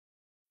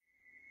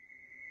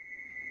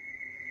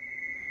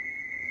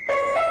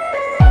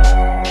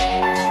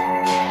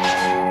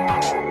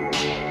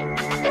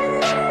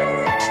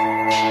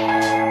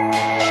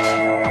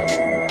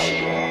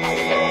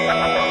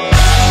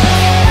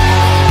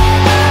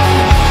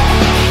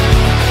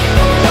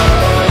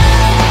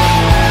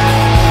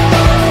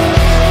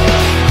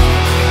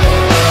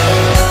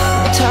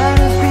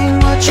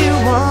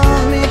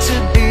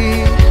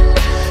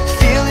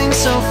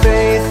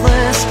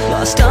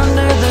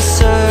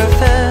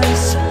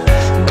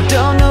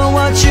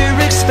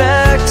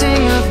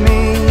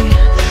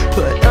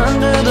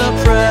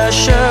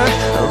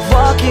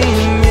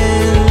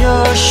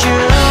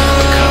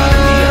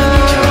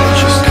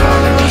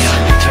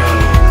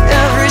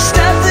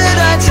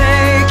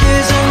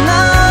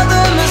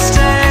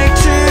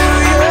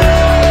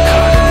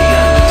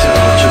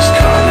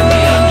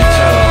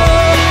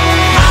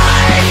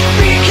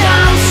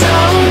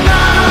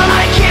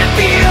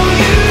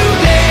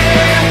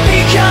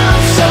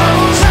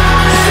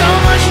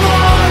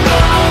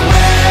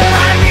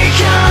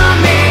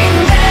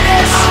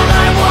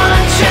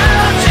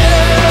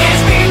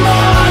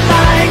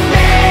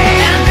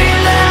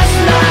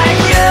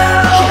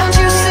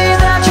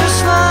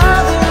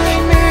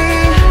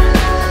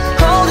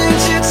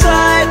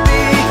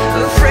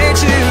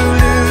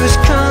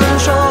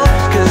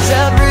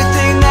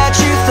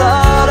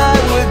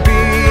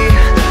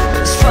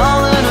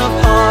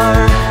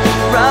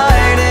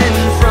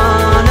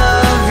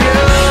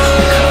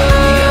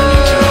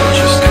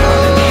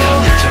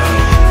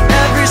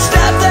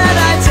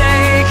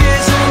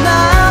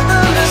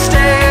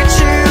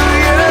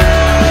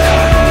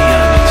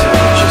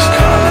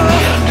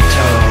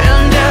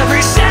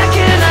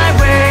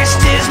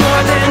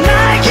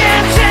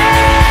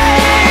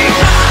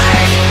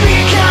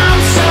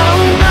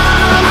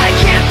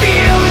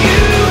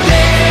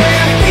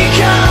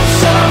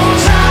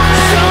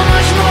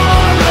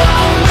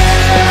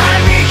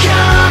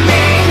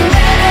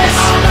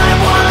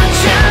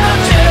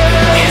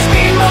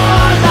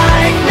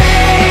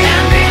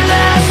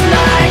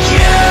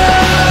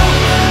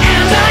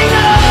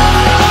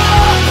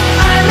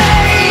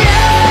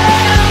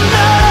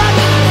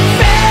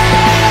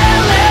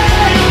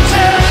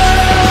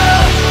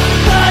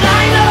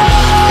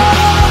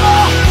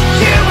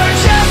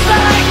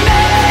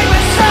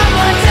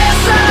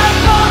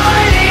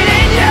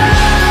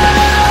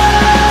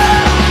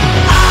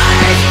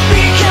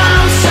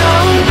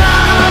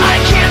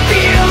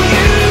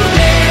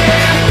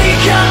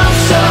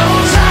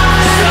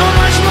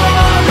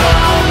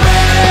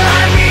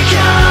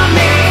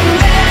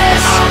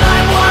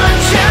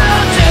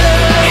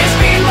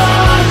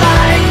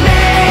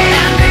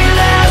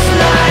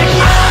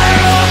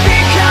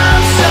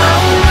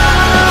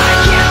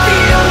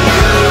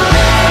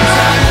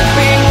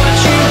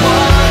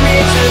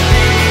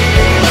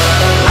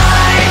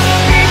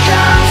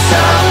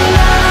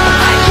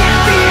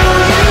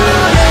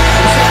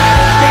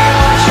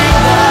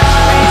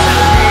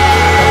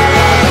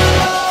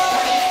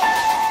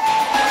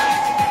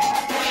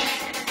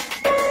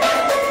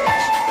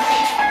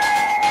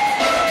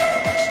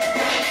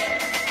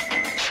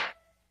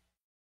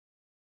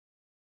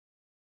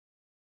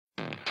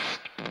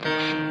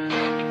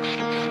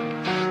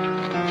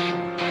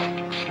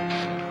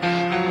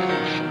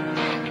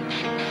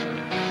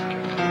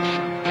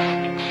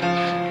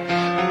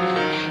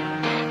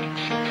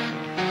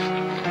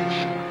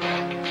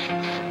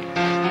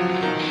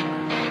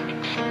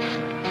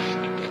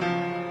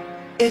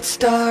It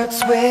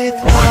starts with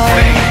one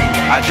thing,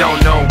 I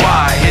don't know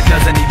why. It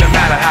doesn't even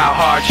matter how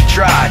hard you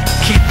try.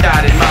 Keep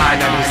that in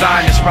mind. I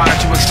designed this rhyme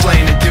to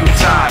explain in due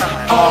time.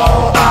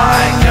 All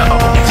I know,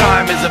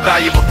 time is a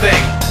valuable thing.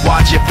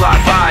 Watch it fly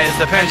by as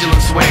the pendulum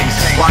swings.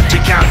 Watch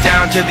it count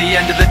down to the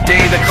end of the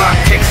day. The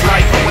clock takes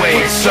life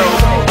away. It's so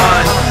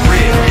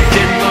unreal.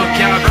 Didn't look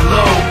out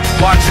below.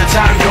 Watch the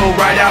time go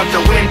right out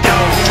the window.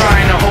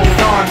 Trying to hold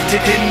on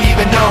to didn't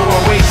even know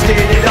I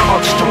wasted it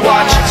all just to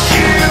watch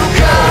you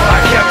go.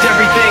 I kept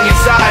everything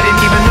inside, and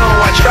even though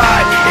I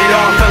tried, it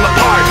all fell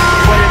apart.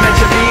 What it meant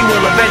to be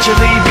will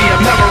eventually be a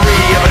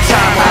memory of a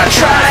time when I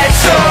tried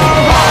so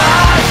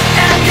hard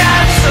and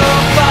got so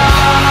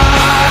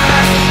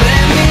far. But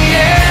in the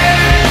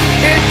end,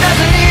 it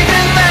doesn't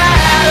even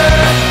matter.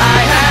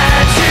 I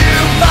had to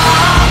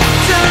fall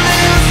to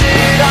lose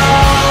it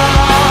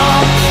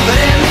all. But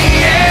in the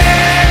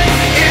end,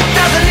 it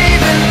doesn't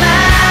even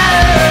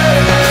matter.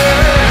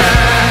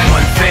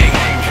 One thing,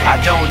 I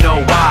don't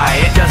know why.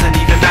 It doesn't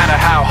even matter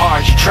how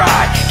hard you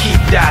try.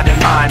 Keep that in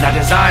mind. I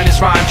designed this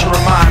rhyme to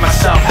remind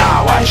myself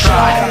how I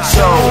tried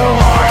so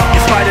hard.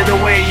 In spite of the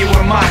way you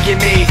were mocking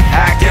me,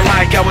 acting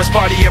like I was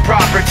part of your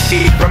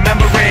property,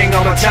 remembering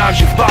all the times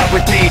you fought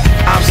with me,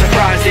 I'm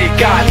surprised it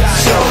got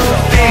so.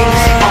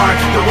 Things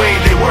aren't the way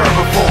they were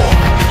before.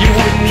 You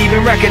wouldn't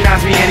even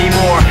recognize me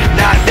anymore.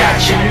 Not that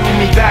you knew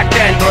me back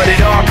then, but it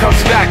all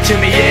comes back to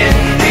me in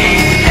the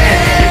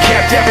end. You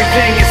kept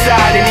everything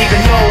inside, and even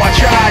though I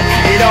tried,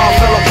 it all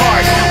fell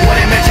apart. What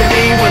it meant to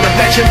me will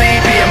eventually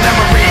be a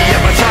memory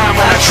of a time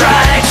when I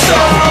tried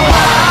so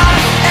hard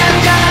and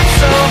got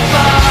so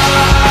far.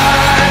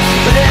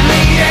 But in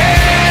the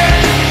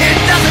end, it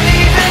doesn't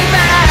even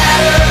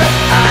matter.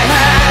 I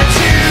had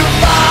to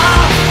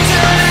fall to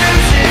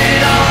lose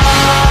it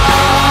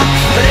all.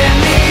 But in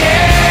the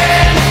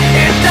end,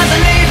 it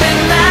doesn't even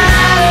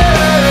matter.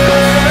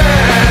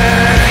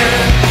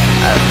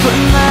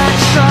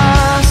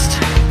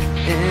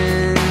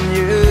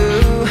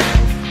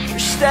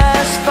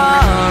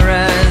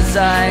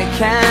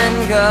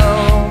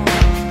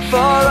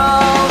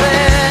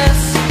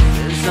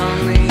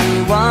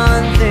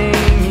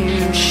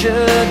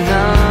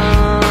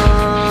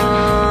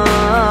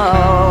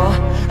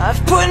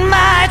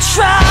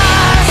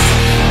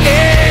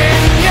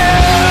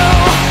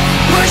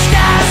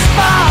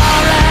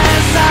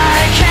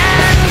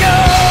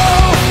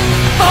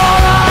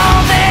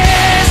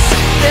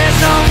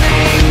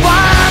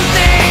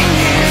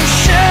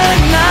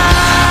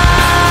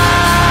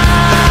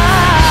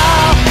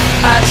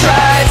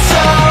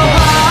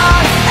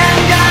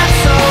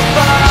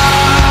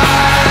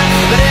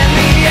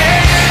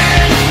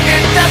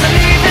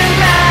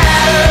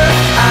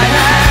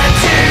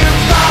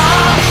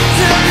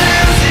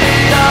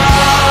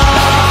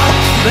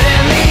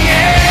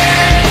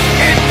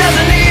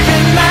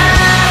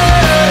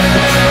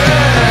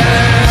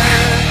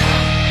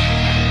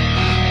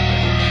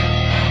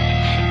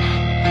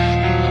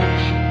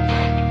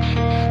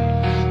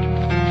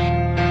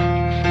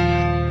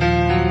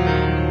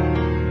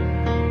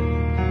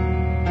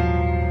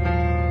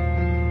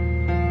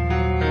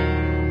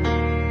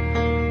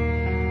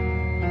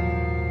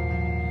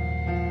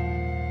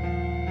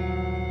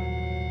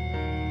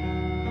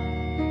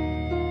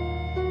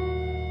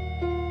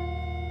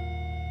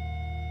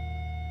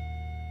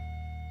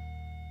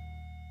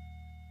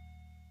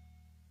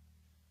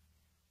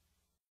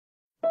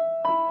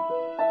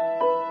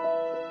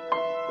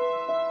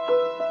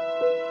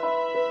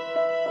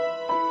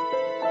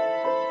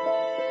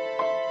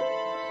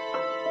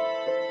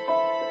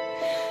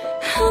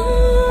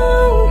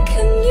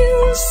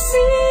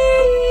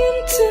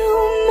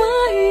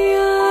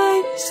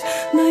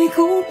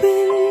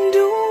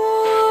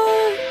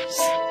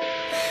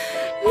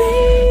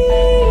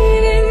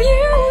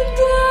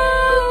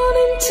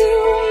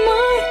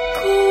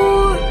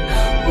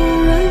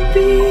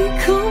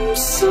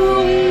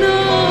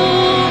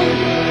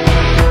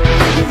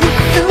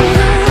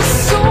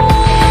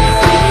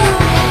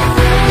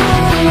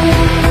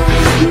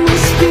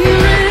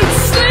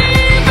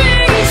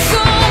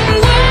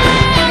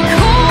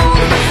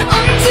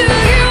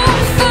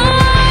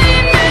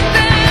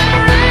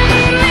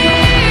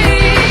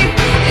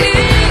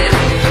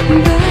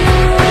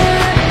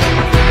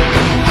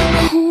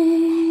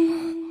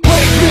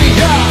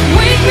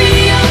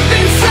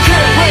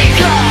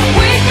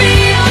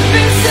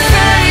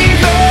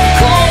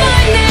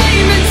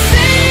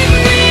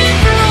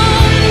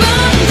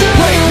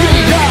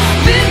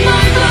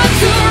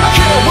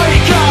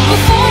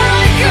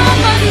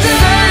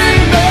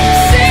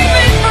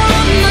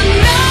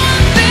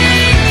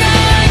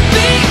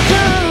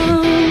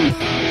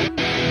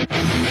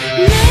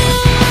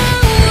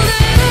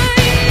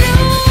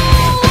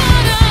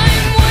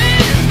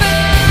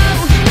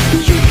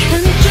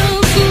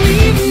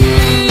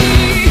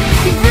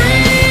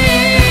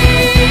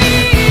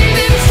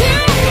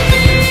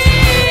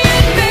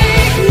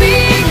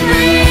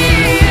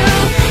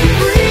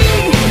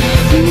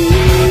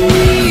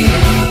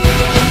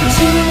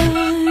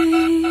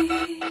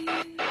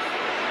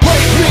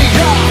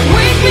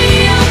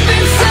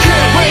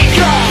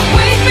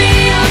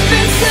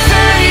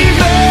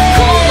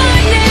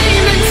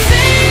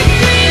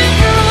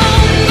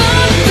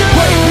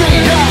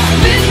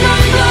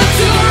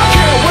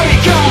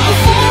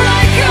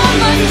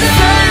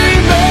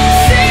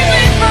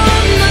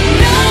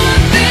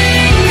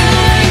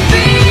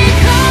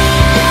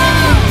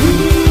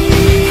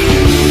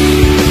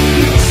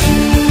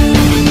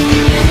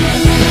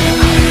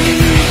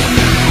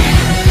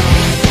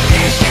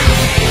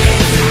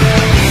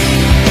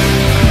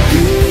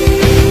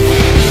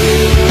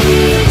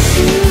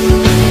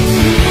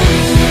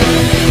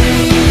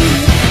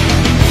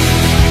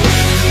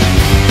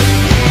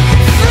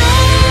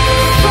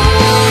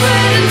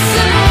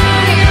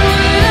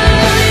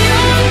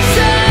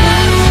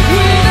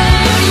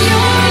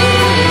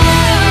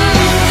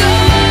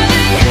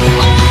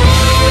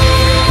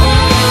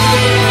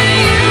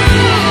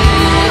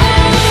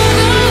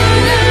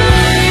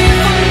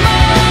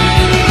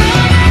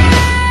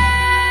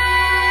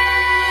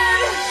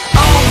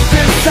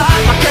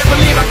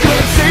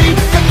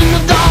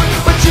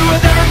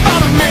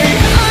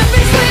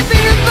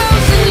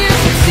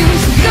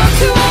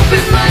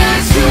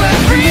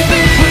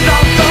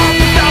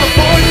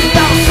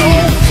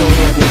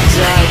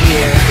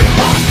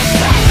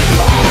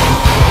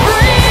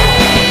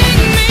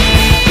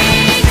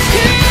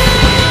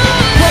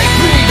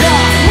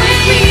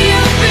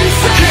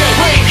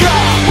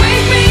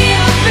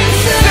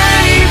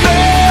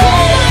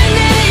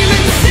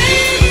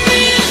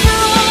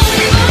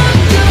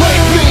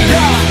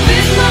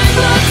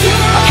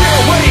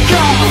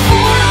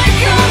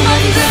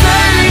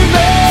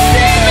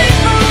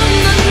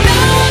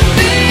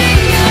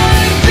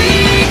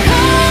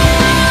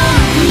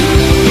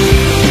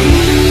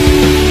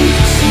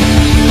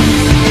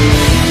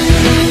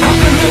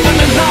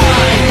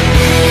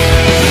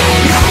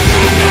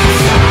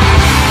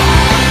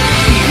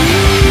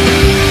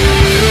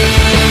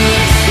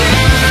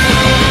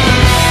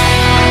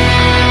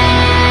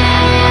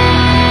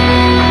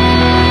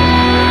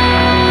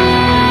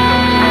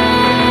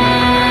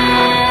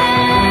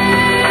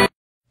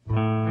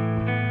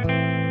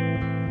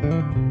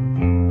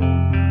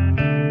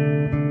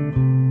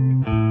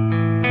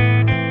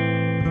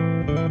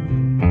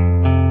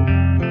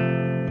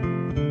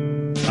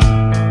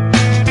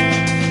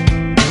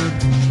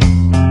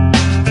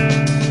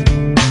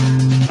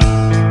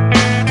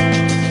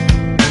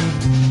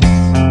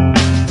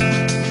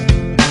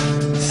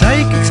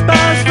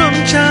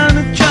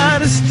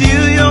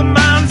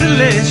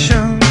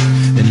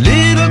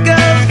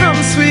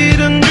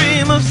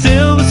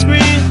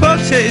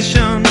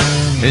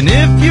 And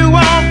if you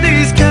want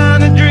these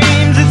kind of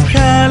dreams, it's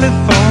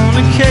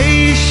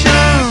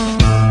Californication.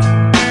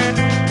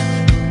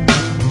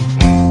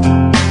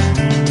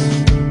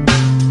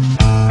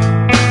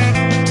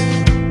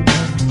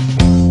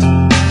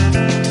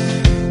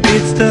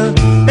 It's the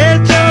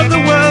edge of the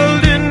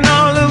world in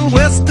all of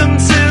Western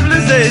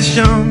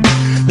civilization.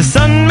 The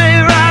sun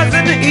may rise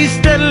in the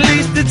east, at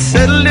least it's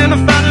settled in a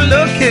final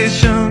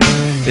location.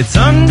 It's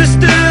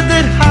understood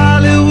that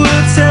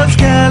Hollywood sells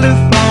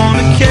Californication.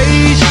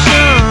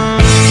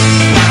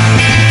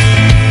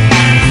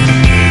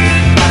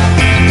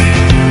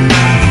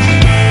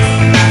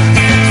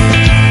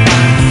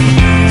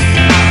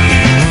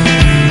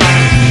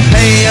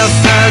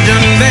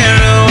 Sergeant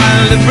Barrow,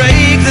 while to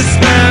break the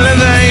spell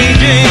of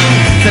aging.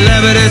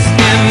 Celebrity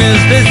skin, is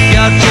this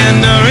your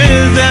chin, or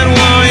is that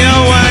war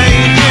you're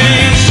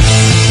waging?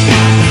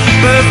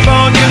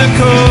 Firstborn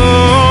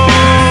unicorn,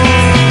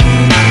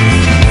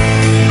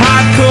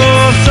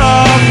 hardcore,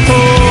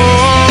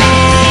 softcore.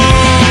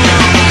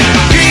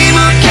 Dream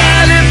of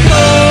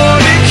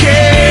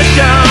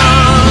Californication.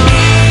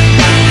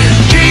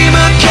 Dream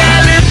of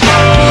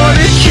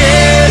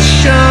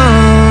Californication.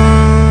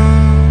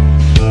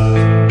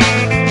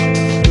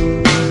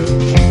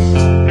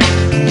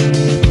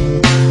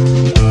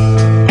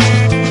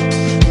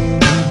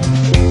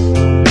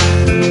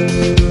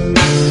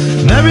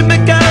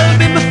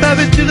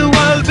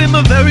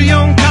 Very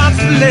young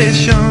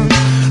constellation,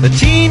 a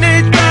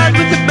teenage bride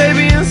with a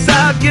baby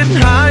inside, getting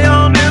high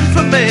on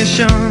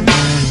information.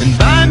 And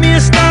buy me a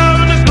star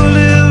on the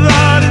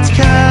boulevard, it's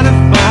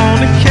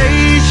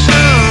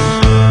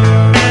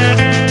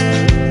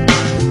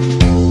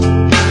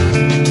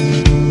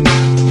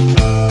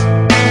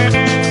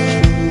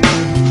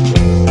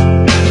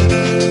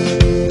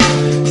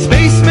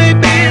Space may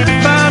be the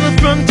final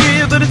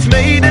frontier, but it's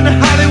made in a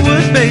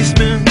Hollywood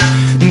basement.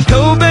 In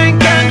Cobain,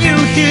 can you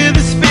hear the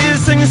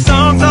singing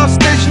songs off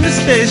station to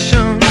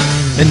station?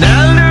 And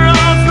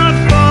Alderon's not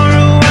far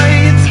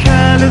away, it's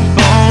Californication.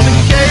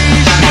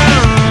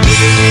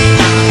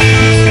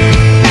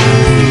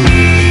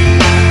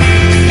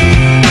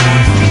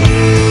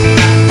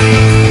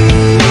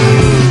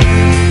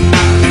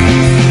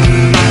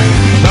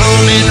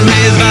 Born and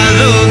raised by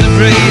those that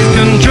raise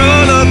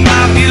control of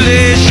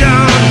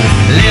population.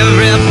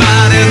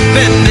 Everybody's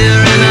been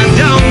there and I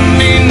don't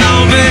need no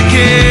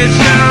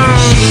vacation.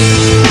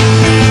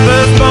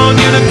 Firstborn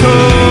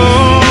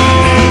unicorn,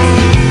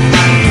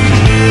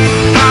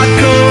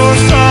 hardcore,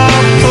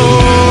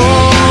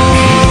 softcore.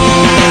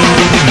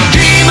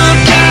 Dream of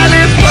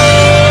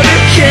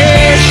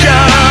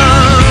Californication.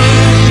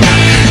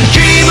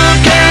 Dream of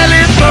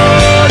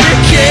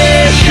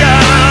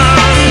Californication.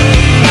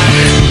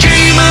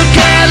 Dream of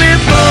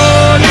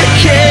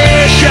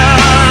Californication.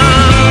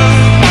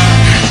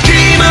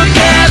 Dream of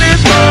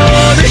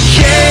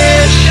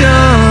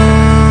Californication.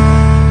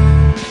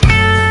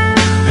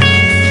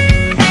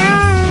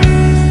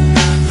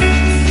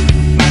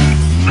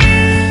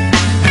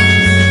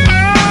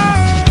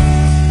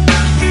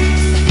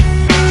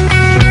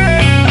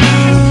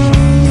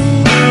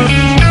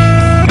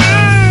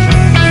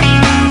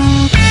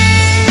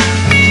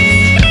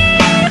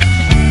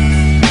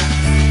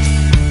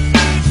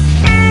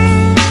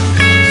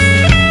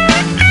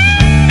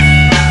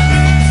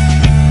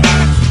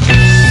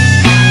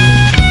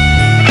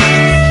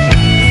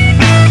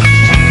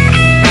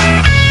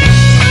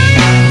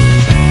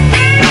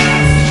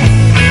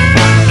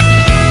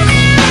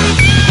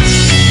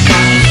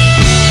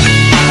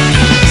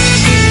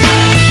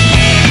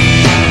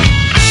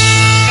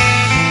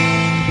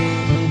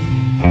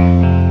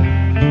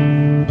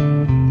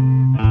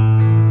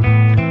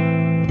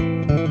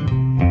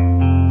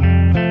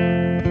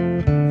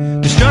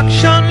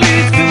 Destruction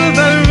leads to a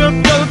very rough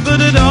road, but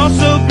it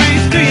also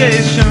breeds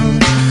creation.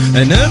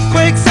 An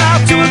earthquake's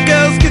out to a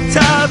girl's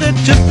guitar,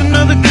 that's just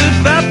another good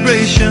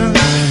vibration.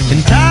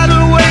 And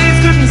tidal waves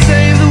couldn't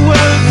save the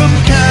world from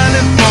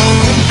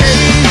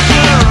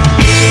Californication.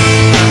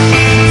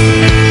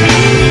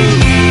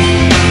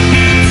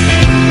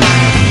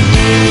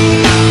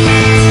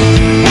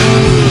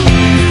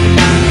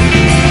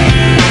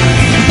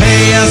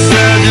 Hey, a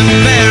Sergeant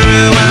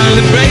Barrow, while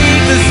to break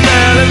the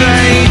spell of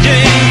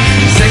aging.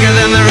 Sicker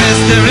than the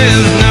rest, there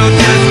is no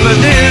test, but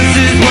this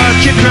is what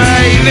you're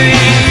craving.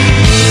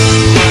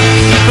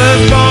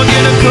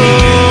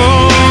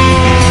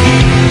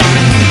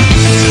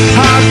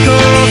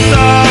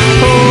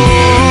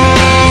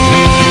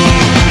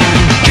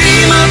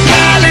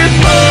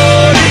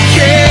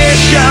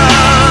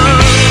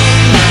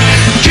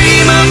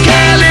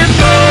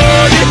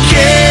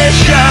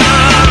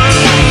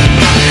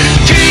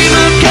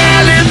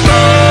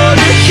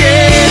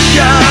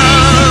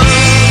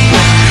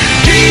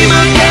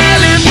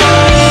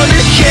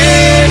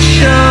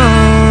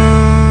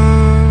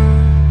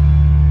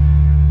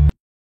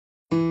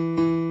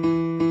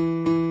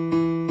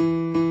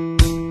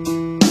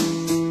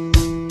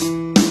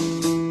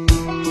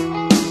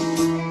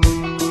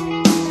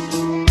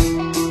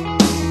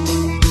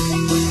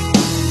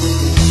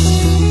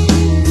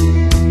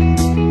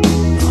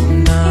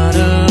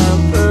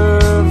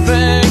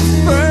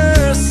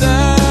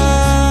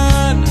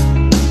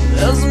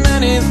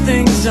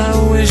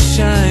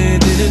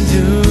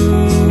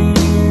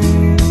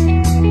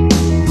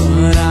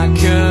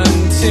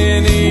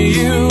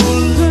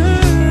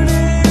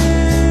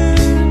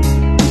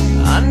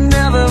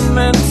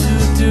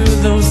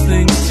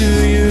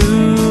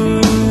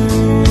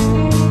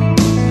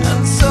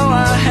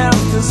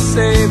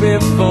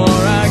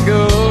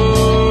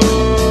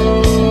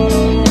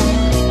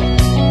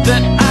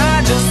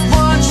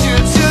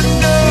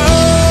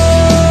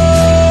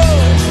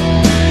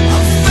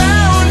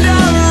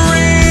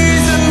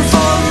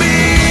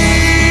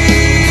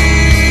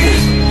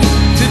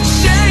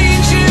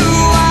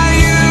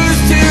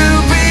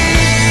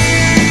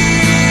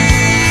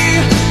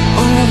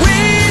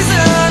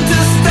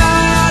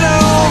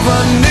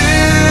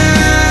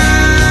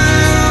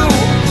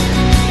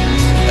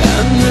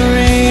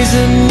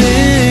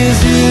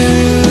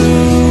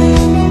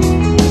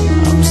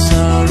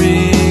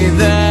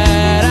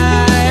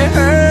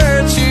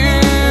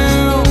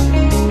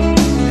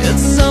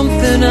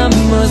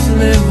 must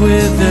live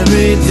with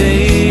every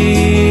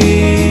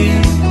day,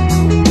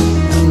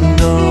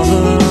 and all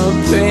the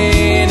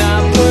pain I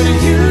put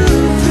you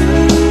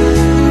through.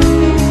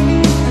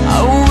 I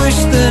wish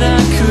that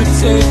I could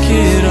take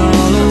it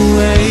all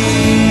away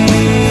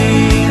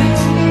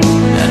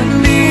and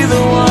be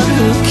the one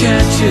who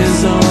catches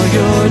all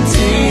your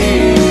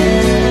tears.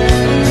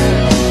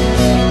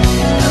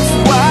 That's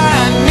why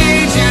I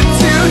need you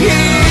to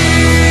hear.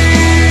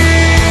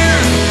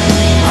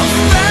 I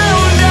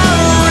found a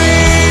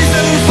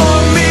reason for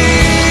me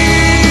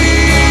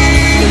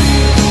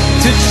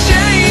to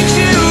change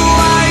who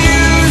I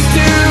used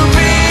to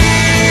be,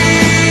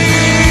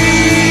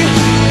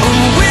 a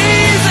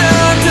reason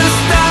to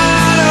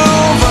start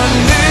over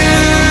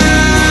new,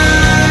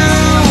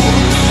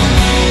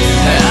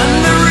 and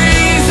the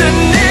reason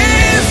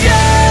is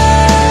you,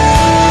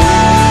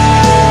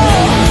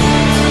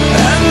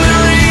 and the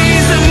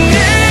reason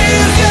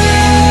is you,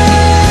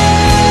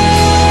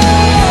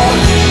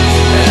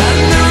 and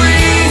the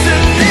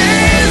reason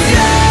is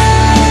you,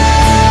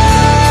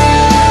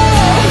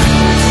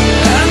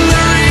 and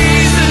the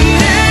reason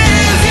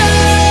is you.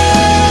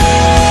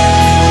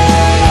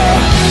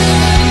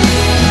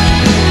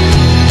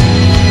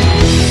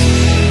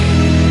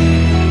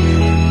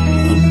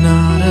 I'm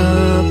not a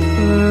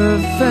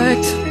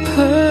perfect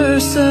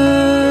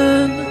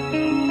person.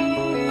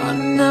 I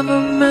never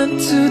meant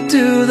to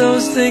do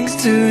those things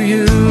to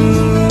you,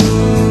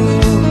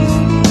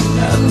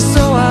 and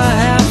so I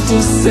have to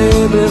say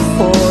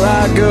before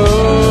I go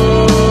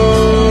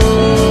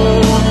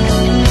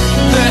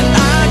that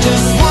I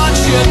just want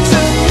you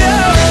to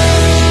know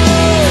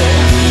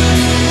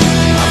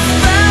I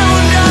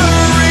found a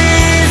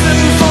reason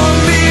for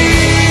me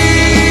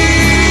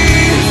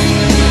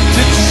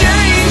to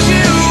change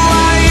who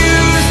I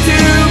used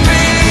to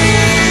be,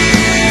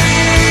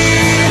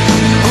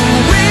 a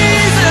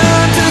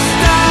reason to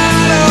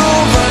start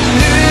over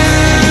new,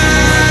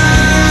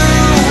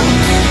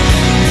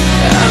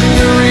 and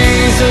the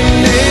reason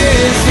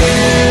is you.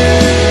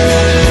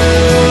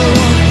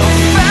 I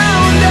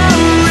found a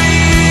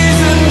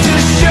reason to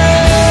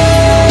show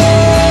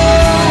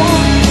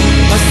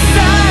a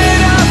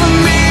side of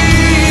me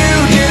you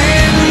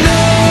didn't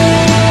know,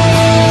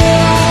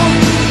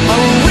 a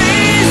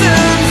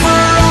reason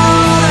for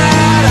all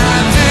that I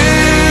do,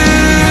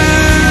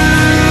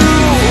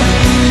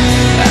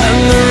 and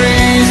the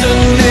reason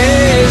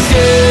is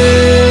you.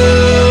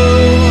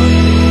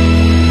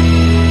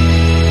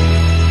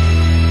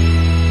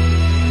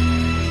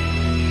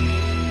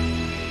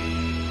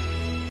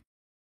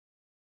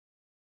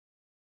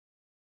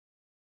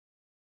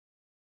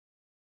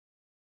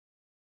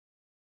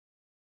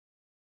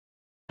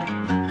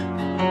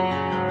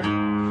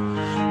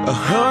 A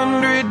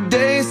 100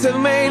 days have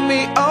made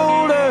me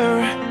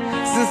older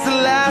since the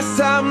last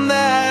time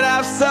that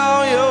I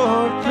saw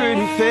your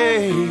pretty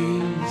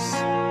face.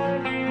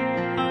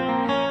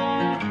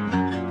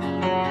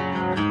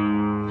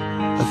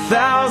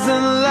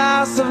 1,000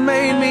 lives have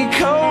made me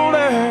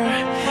colder,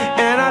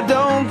 and I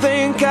don't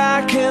think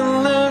I can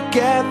look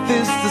at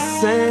this the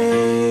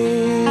same.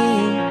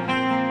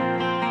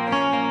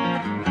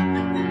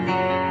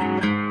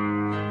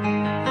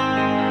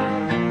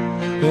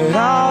 But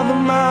all the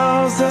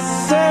miles that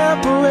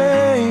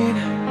separate,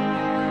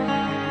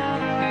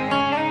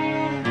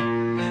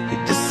 they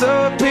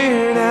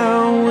disappear now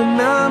when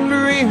I'm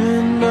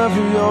dreaming of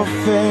your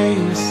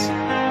face.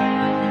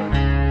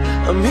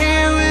 I'm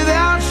here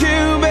without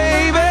you,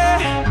 baby,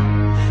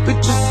 but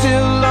you're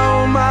still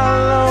on my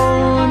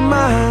lonely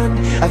mind.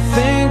 I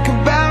think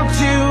about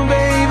you,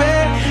 baby,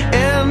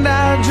 and I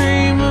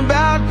dream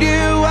about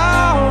you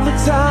all the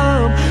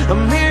time.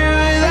 I'm here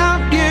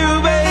without you,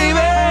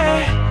 baby,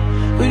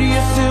 but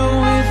you're still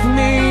with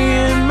me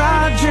in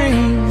my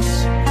dreams.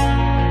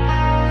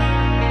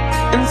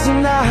 And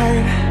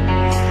tonight,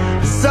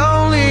 it's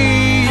only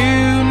you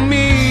and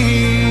me.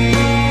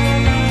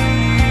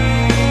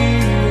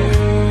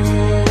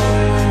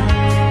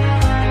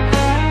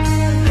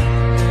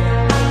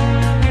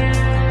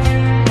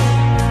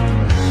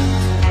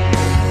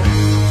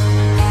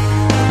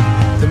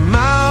 The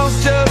miles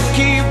just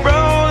keep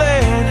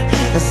rolling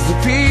as the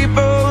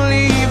people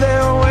leave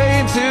their way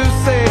to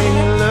say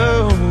hello.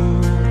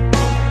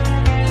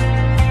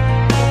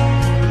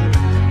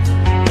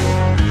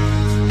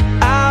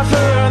 I've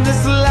heard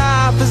this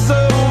life is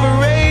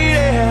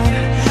overrated,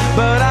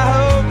 but I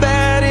hope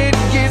that it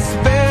gets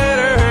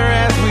better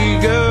as we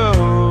go.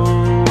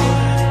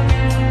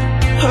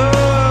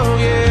 Oh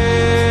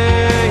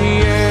yeah,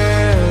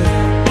 yeah.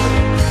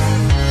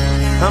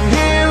 I'm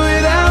here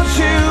without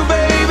you,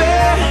 baby,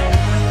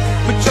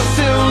 but you're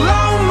still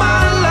on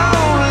my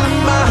lonely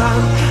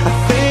mind. I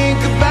think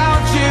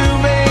about you,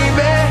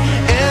 baby,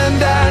 and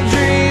I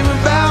dream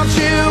about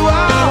you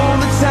all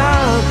the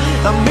time.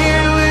 I'm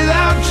here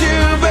without you,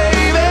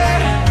 baby,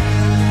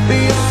 but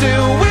you're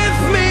still with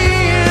me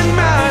in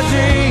my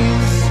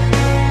dreams.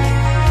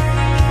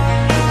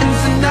 And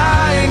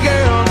tonight,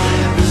 girl,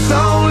 there's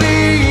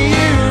only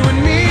you and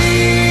me.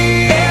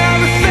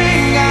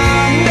 Everything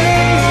I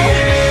know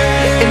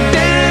and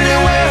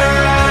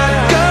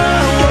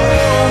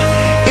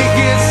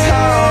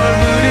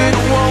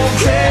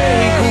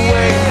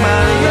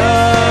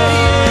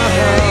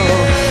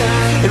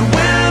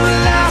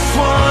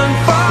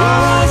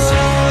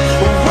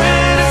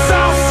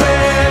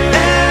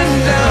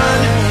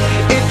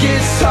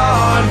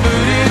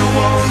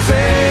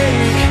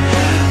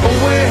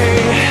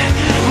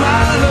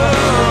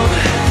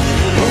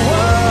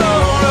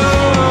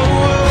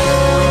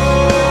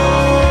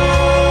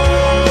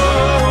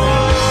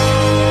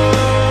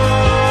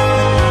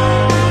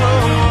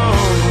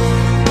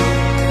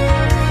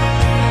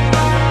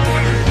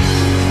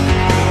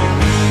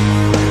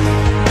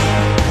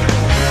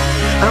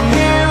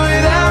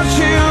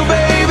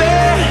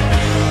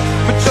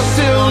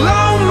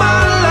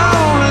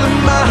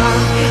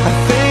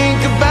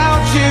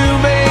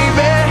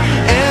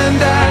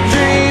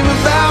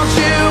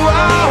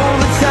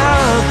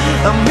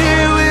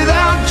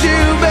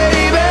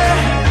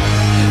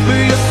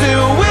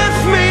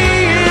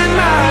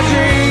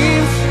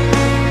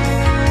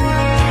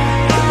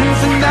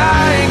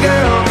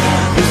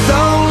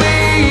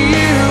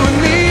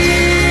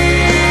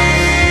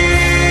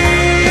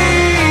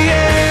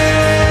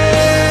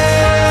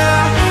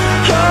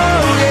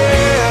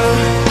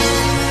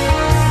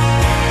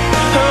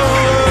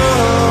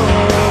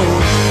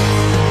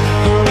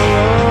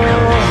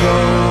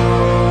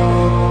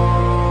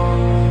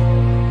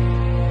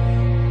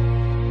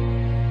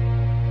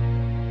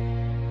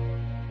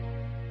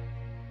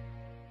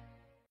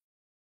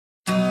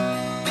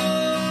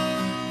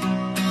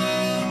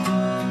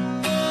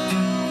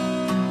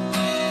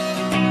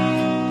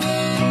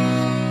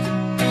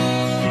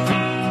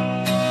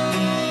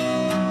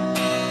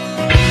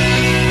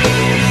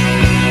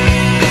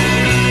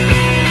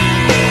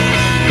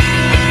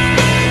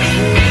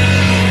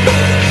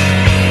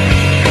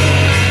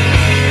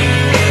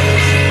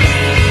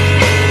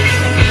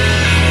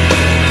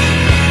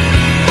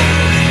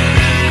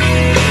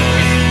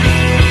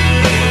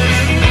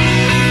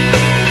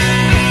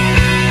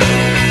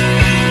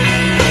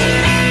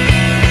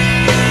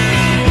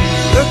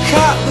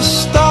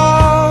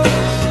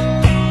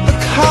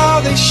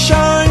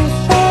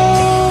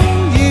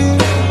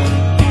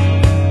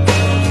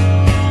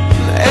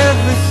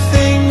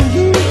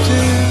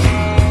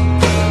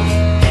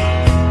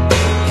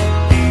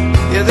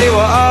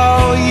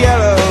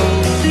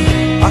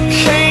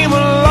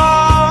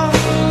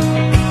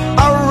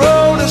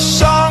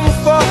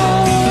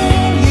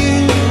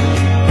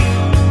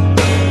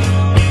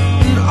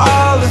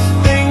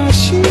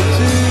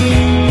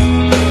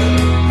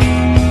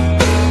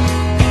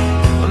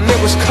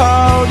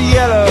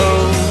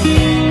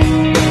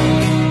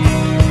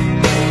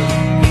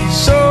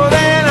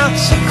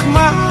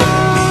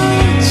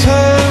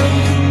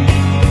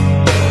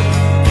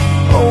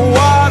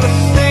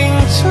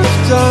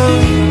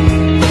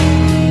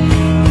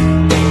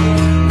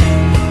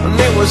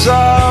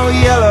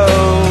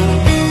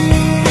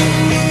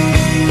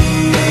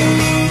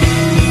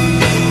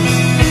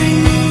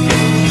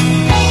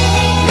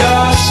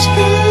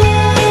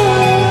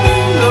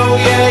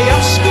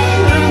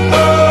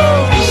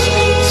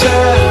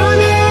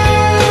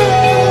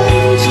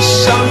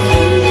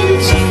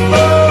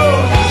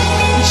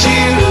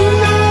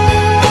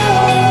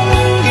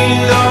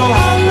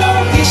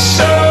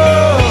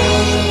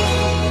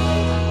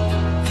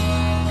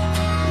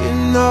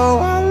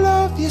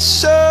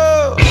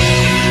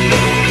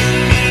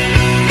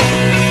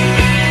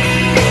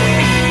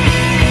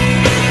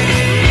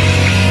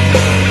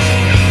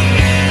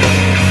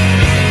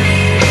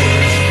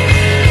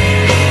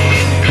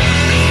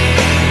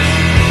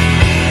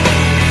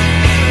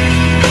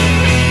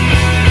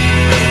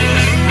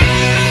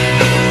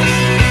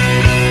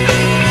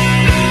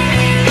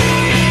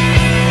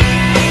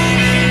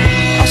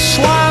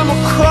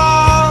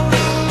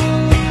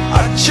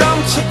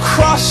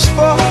cross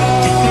for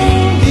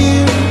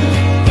you.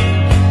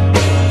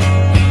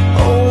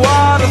 Oh,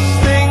 what a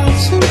thing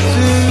to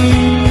do,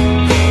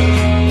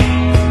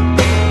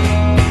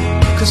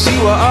 'cause you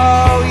were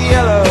all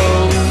yellow.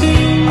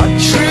 I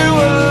drew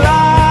a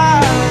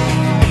line,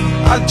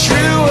 I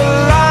drew a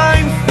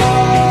line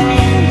for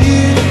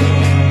you.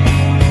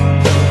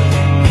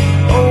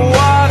 Oh,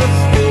 what a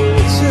thing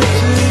to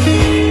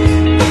do,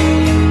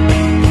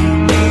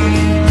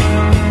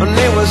 and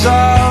it was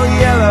all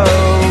yellow.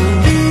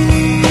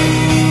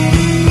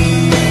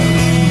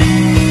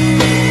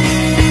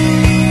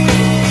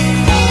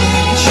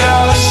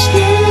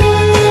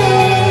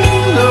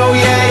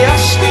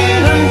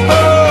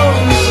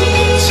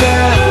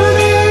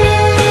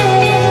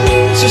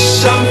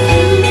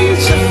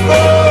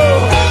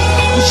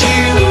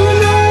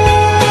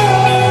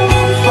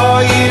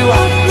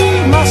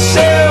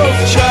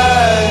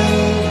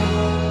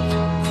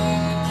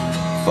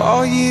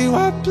 For you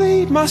I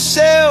bleed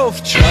myself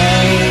dry.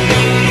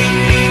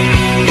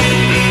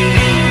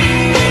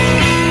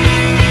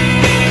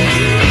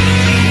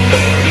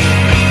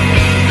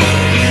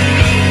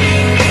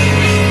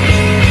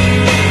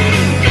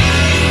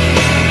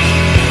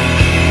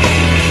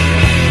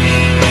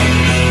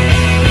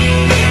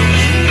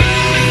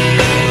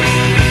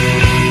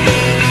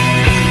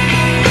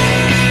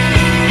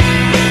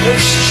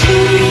 It's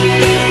true.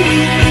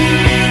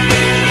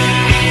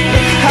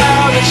 Look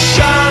how they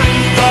shine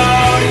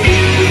for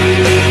you.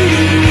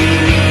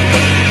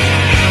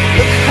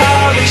 Look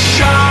how they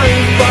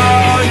shine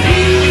for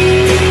you.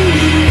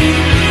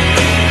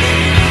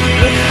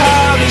 Look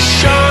how they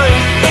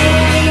shine for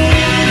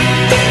you.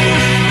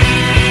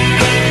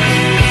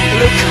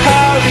 Look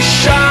how they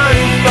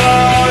shine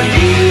for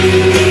you.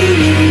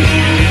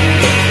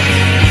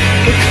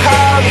 Look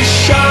how they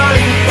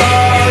shine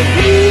for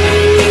you.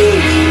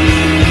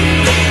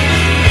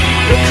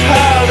 Look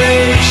how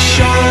they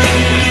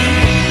shine.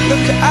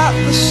 Look at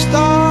the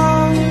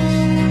stars.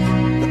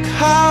 Look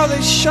how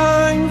they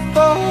shine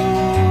for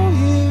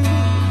you.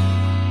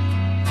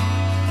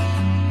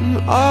 And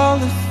all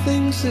the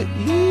things that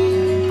you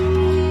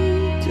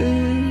do.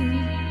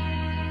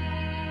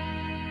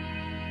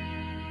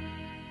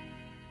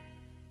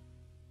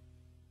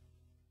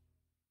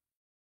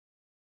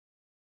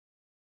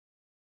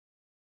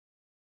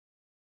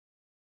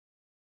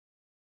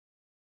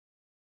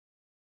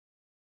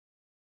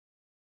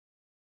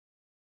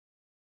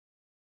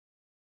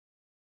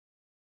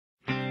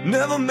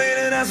 Never made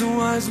it as a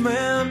wise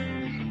man.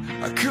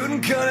 I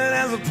couldn't cut it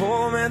as a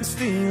poor man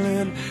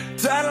stealing.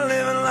 Tired of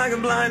living like a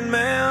blind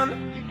man.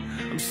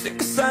 I'm sick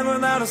aside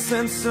without a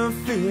sense of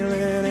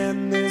feeling.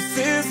 And this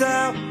is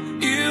how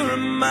you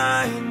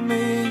remind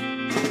me.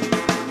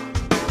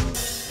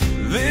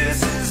 This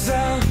is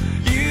how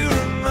you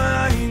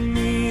remind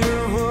me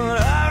of what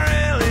I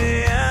really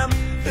am.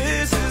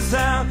 This is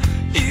how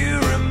you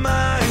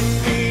remind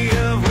me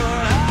of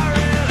what I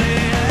really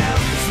am.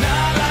 It's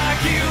not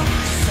like you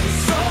to say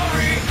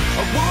sorry.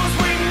 I was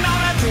waiting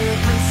on a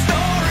different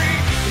story.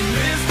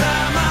 This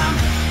time I'm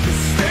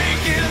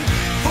mistaken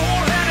for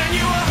letting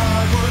you a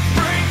heart worth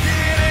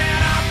breaking.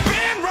 And I've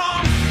been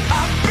wrong,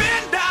 I've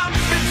been down,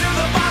 been to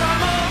the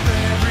bottom of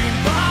every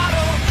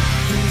bottle.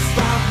 These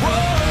 5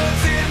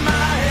 words in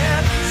my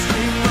head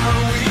scream, "Oh,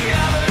 we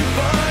haven't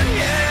fun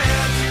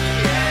yet."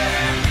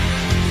 Yeah,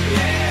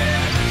 yeah,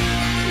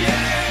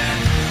 yeah,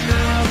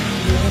 no,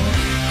 no.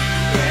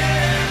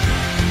 Yeah,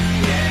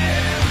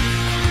 yeah,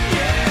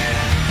 yeah,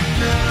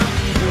 no,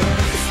 no.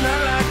 It's not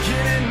like you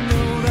didn't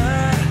know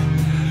that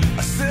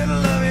I said I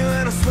love you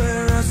and I swear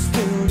I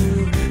still do.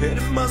 And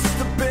it must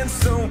have been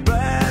so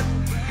bad,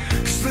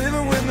 'cause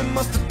living with me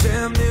must have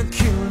damn near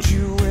killed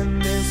you.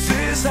 And this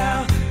is how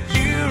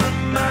you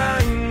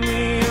remind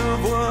me of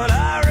what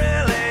I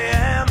really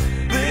am.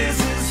 This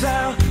is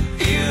how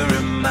you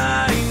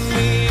remind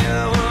me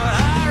of what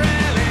I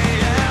really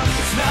am.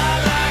 It's not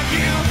like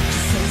you to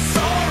say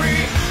sorry.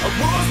 I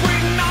was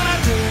waiting on a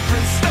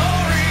different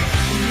story.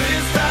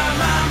 This time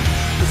I'm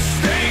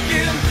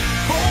mistaken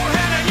for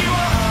handing you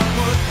a heart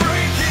worth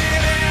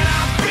breaking. And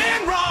I've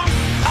been wrong,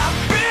 I've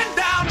been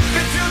down,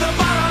 been to the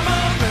bottom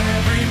of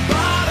every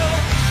bottle.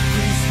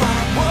 These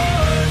 5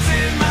 words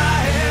in my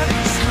head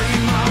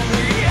scream, "Oh,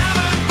 we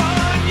haven't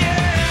fun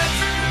yet."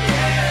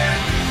 Yeah,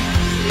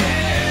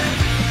 yeah,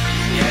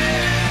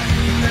 yeah,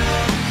 no,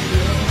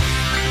 no.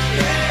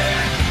 Yeah,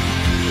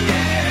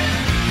 yeah,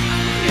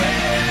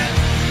 yeah,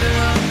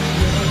 no,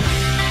 no.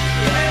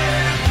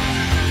 Yeah,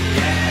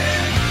 yeah,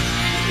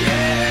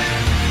 yeah,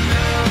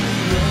 no,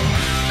 no.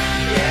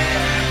 Yeah,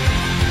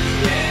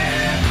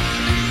 yeah,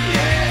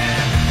 yeah,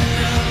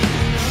 no,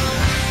 no.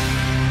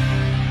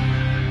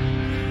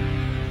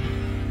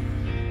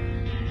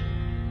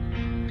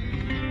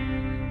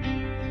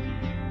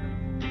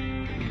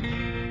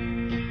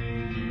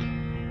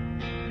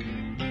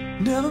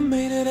 Never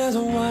made it as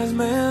a wise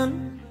man.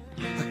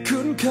 I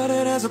couldn't cut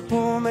it as a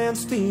poor man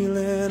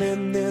stealing.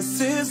 And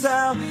this is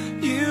how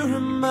you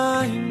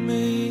remind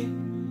me.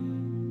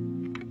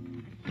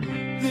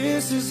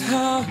 This is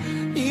how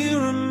you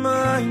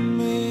remind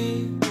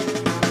me.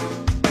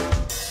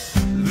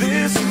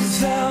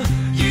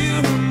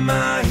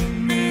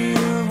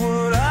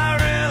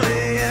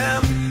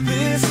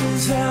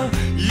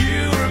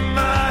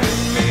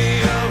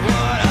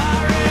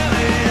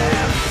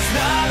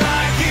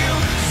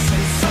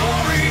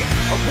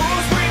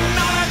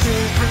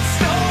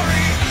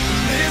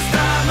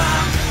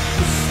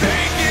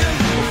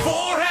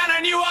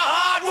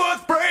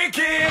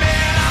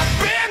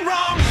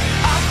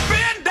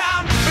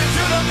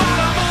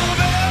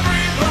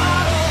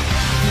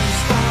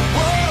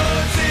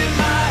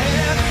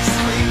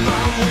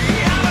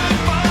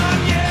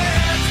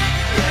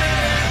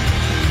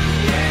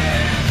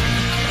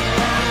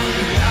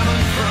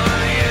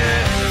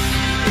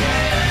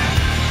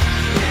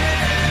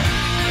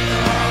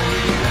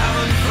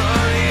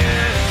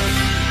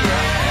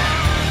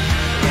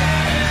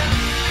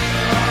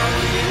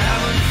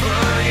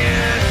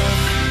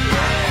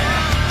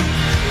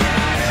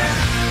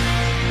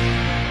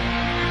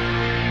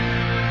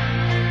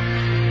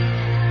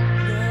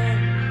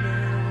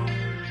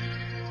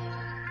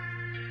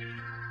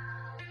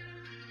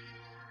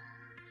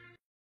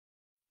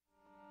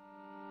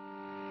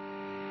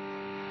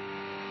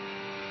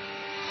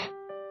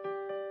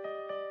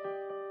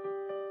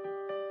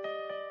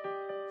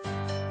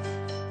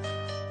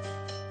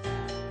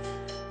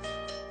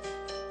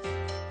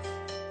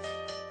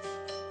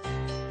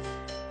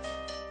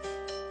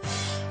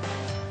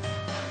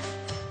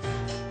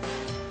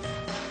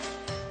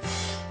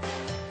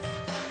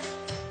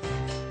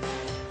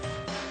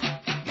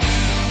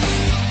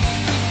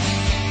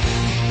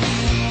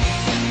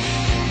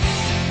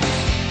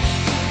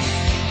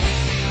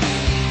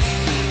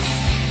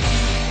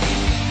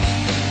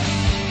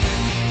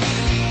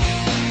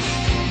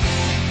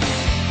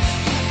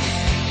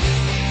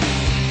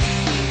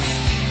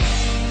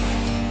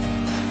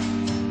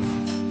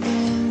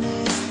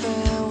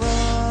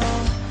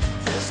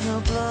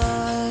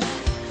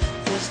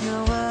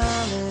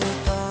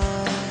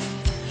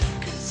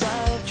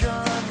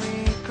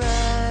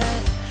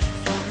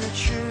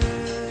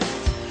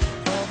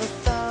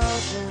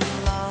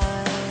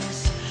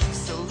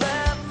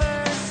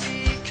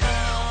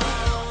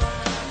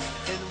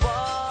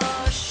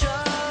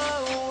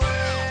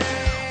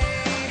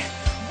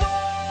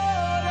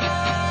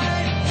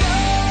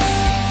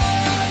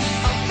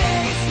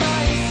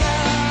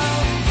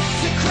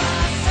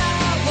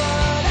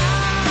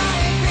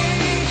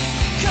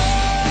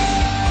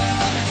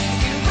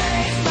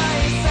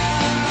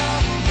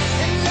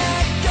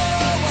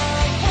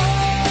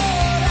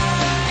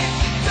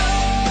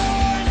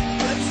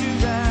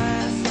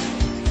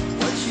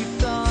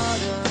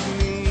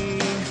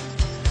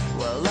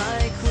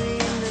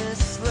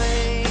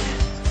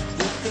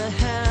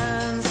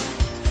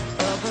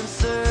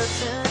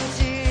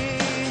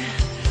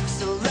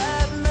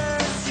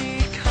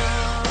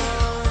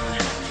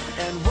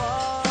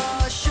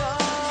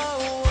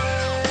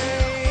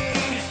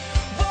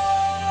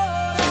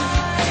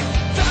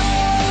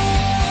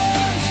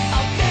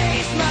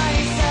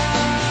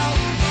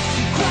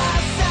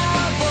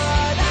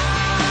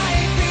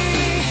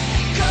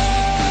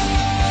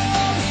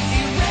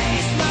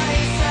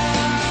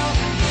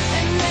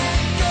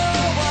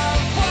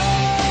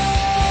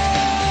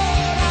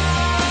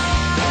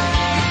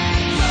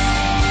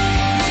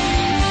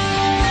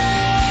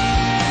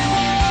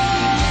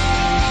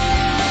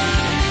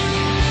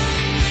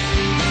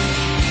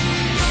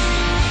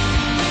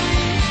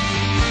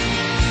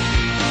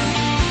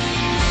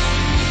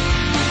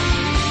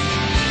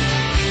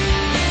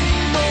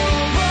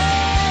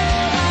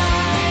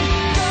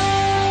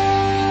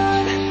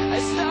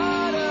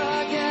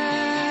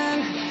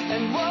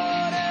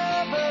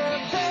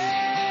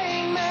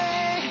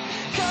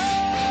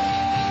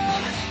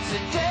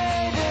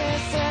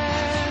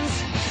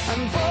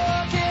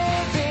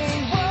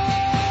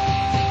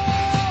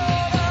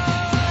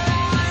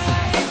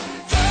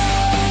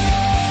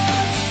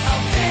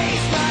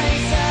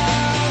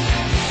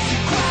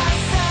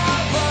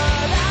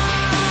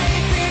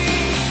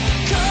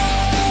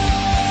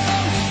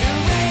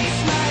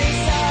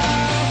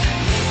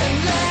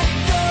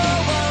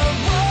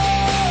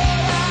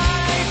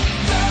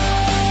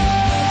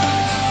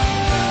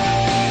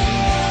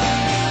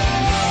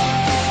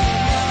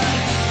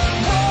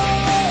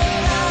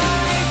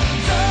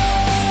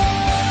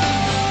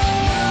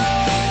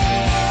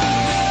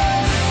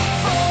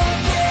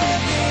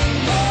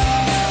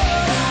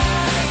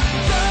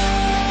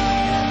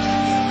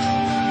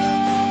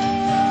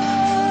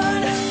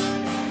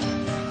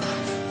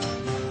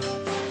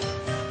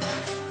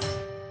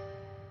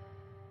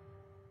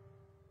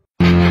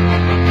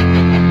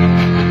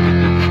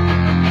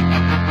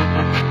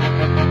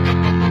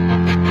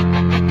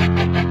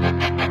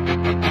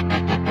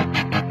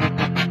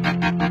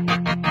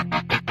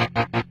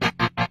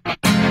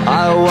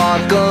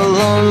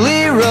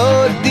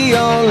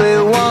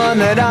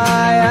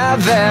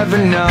 I've ever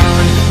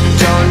known.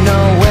 Don't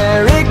know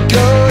where it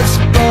goes,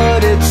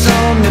 but it's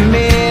home to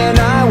me, and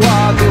I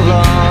walk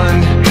alone.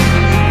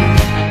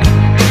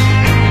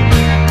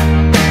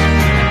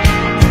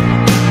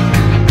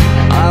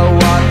 I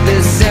walk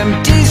this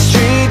empty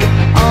street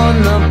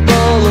on the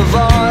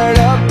boulevard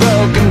of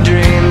broken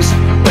dreams,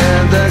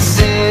 where the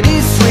city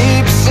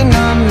sleeps and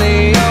I'm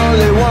the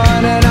only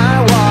one, and I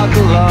walk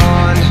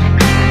alone.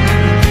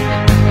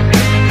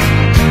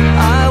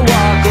 I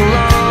walk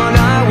alone,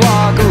 I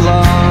walk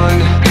alone.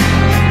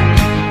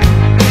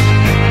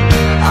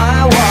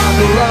 I walk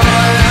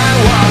alone, I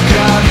walk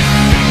up.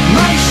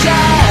 My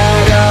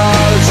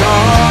shadow's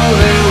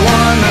only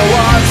one that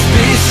walks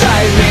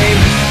beside me.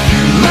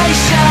 My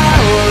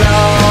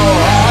shallow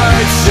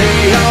heart's the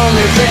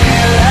only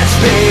thing that's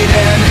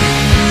beating.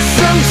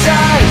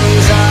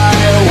 Sometimes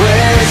I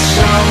wish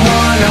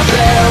someone up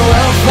there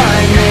will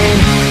find me.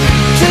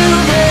 Till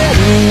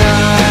then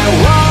I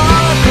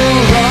walk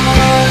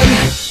alone.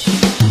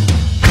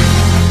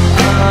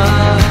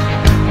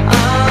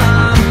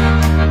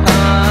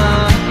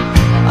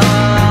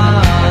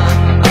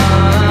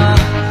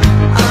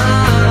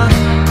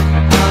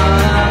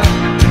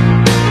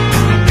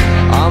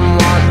 I'm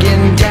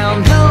walking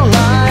down the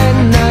line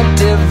that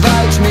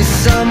divides me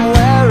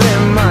somewhere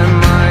in my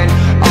mind,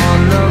 on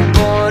the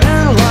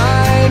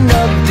borderline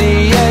of the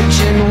edge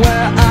and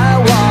where I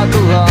walk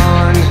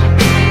alone.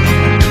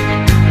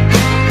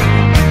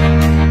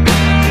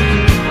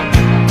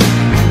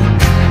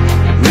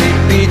 Read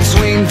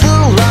between the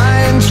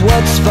lines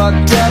what's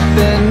fucked up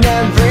and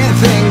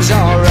everything's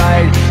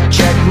alright.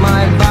 Check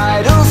my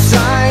vital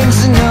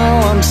signs and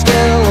know I'm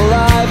still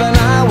alive, and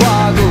I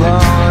walk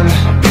alone.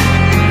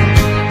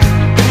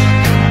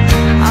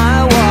 I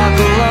walk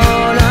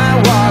alone, I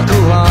walk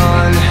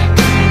alone.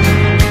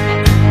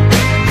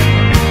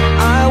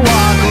 I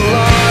walk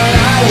alone,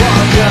 I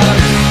walk up.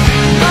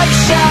 My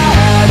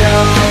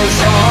shadow's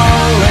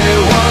only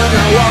one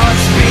that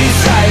walks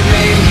beside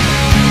me.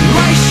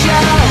 My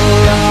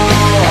shallow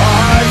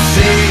heart's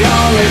the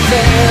only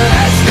thing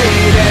that's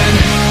beating.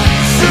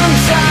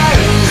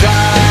 Sometimes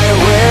I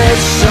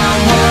wish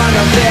someone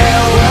up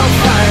there will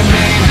find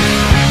me.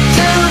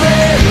 Till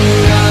then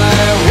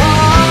I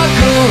walk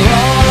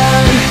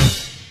alone.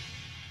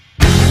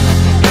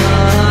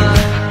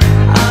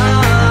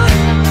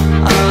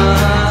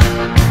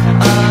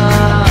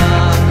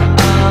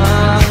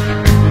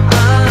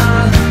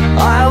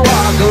 I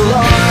walk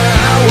alone,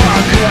 I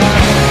walk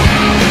alone.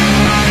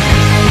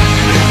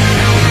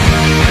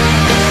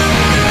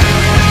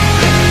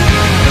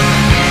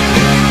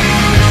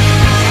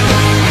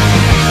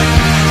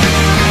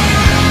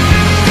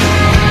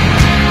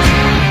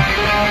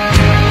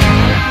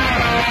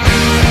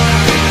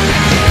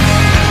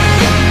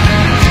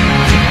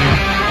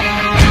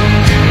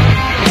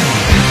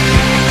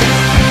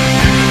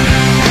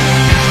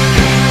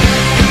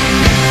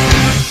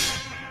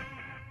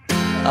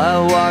 I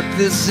walk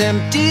this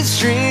empty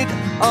street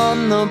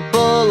on the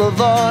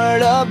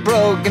boulevard of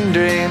broken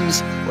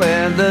dreams,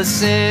 where the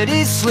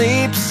city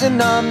sleeps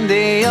and I'm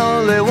the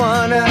only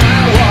one, and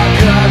I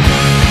walk up.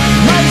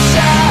 My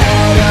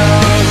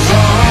shadow's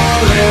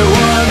only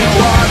one that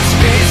walks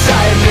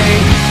beside me.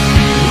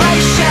 My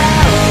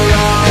shallow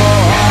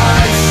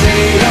heart's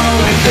the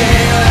only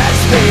thing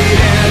that's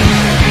beating.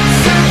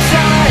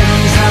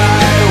 Sometimes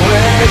I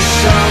wish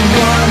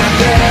someone up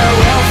there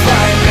will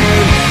find me.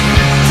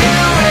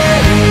 Till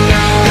then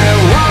I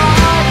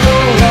walk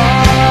alone.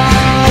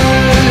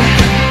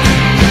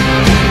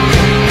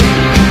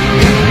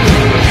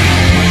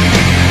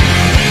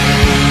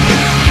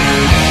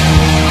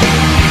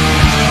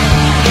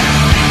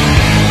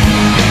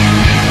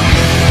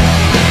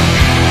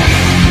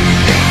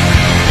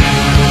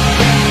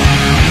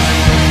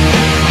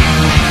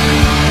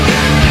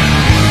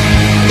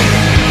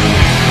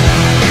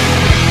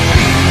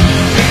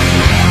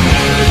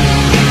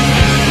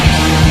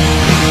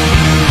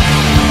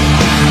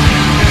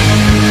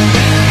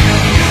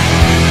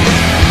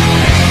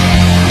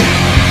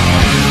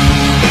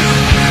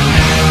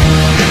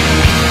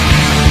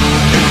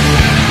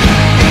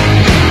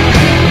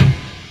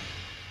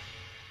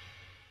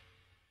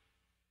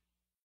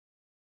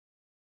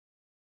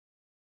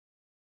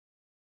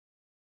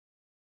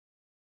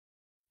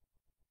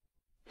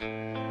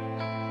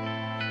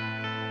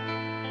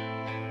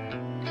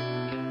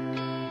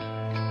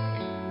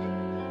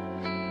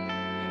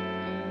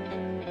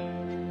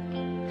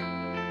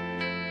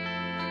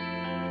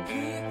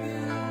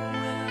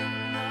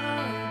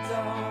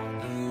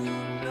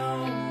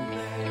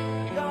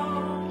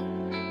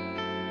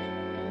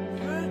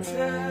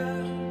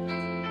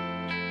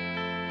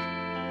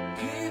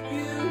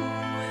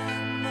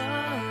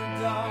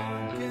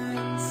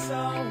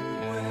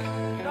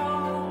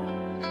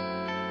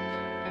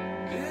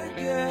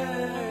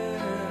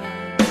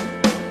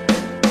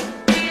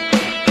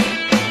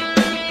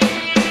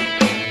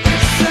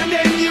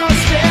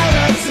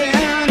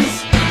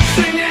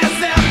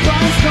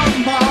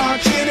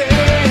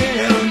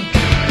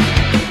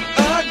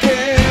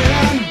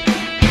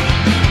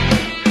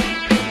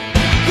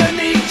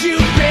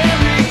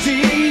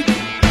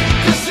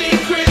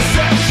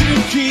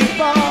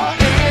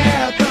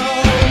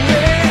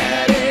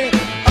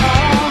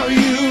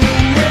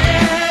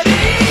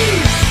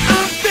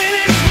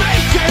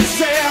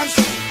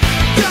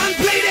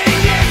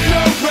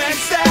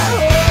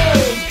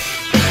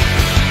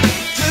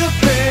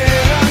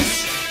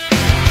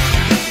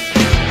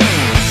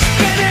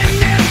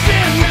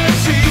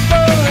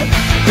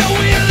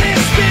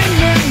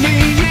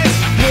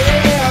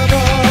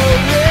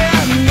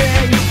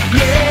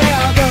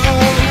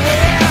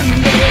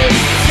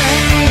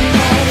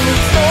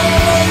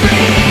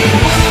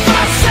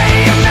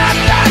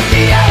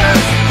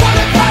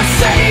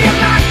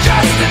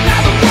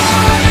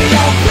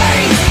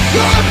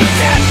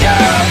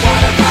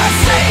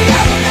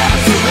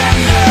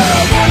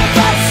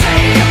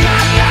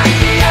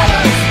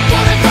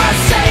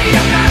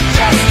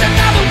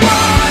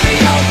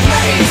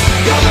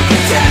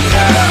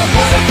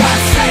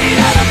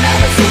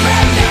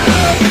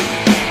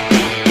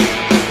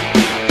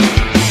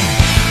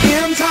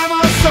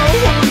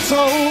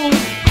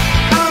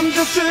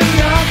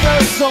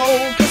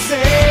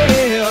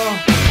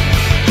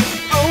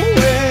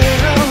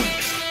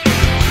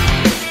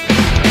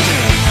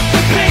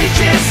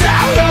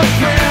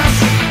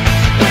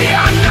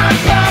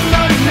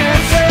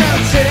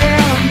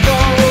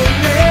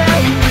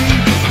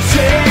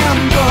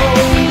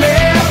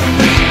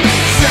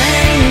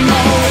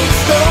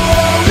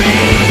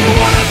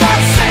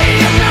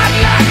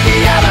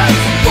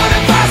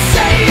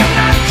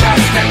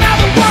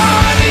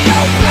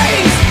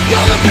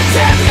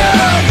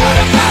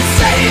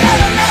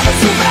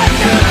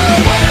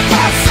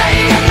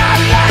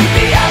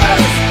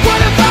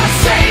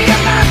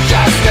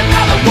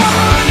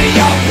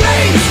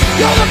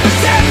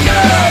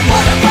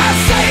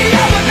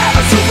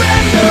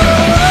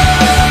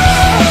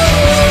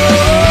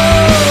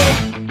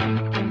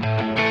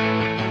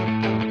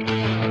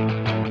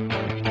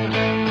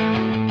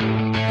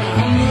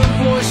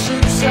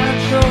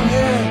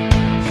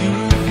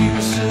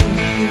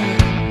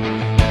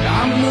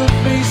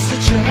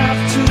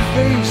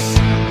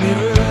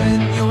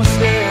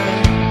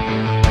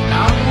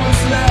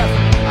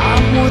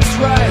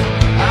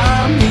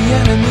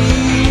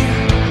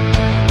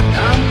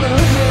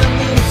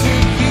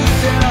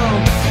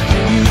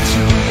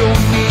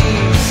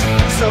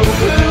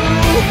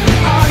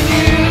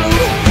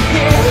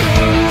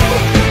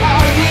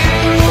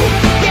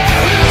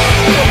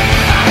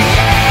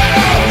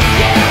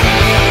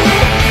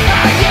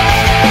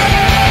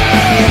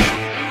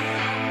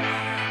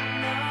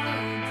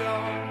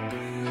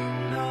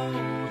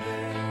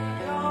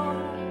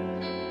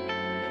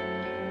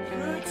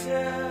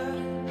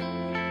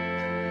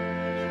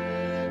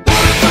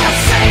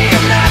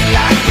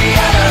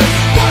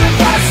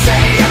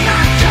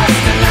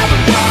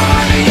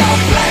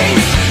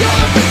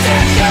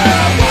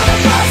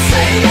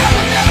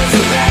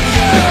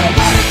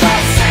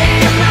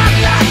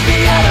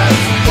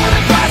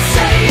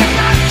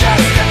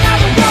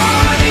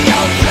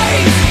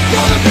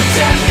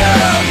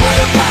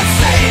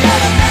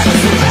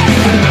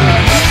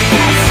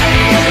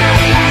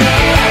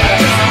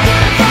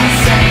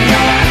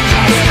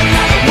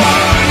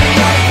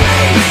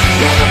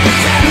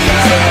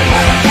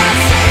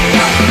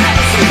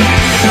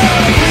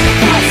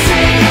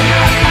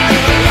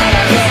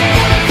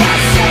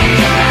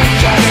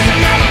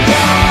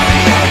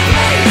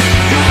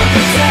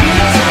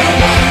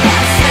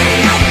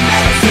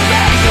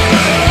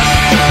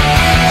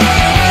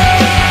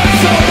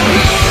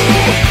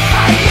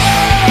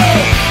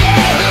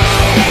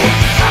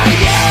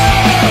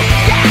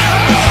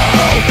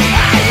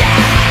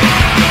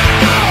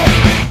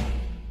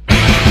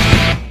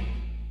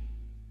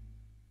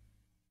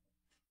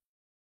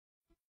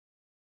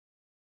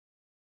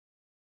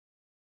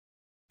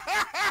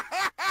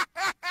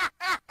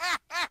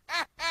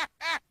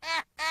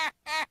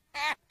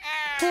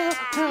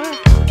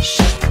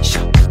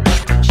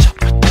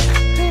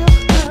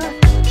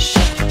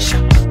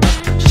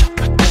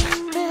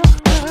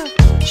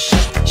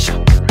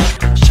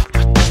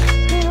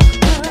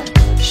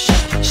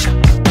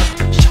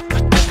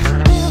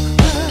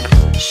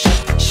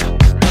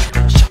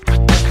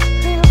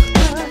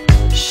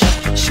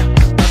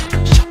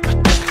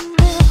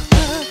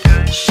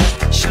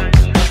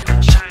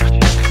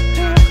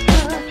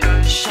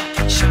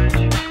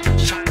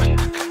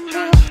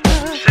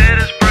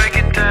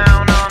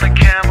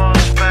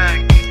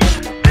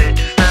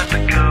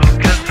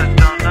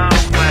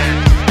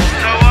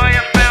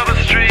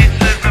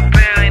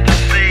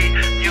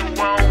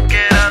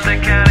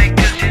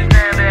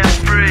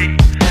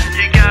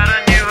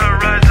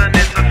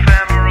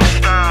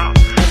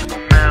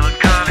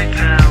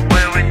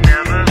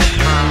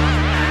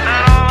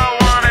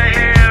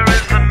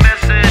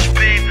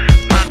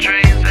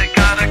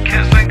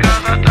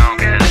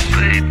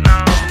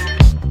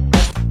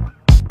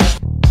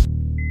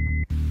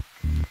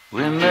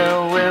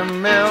 Windmill,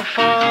 windmill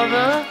for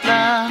the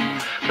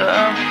land,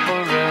 love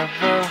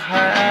forever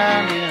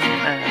hand in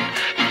hand.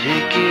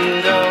 Take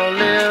it all,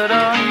 live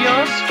on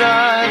your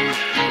stride.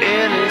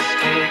 It is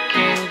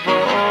taking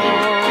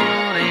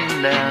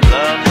voting land.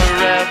 Love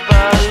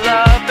forever,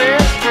 love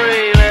is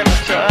free. Let's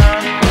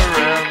turn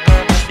forever,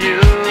 you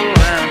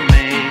and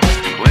me.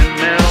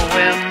 Windmill,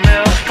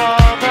 windmill for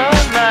the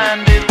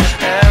land. It's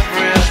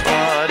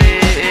everybody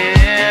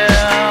in.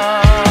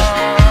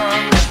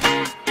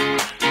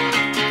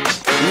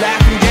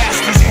 Laughing gas,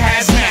 these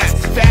hazmats,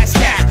 fast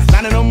cats,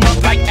 lining them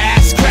up like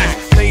ass crack.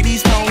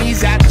 Ladies,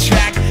 ponies at the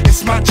track,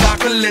 it's my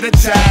chocolate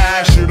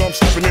attack. Shit, I'm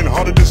stepping in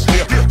harder this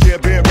year. Yeah,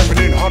 bear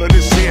repping in harder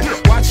this year.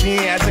 Watch me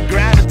as I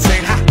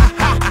gravitate. Ha ha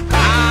ha ha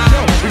ha.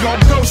 Yo, we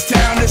gon' ghost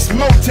town, this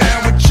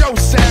Motown with your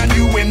sound.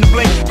 You in the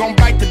blink, gon'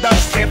 bite the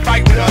dust, can't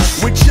fight with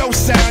us. With your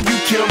sound, you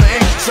kill the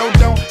ink, so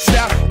don't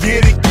stop,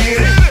 get it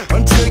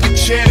until you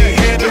chin it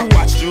hit it.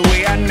 Watch the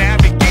way I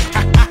navigate.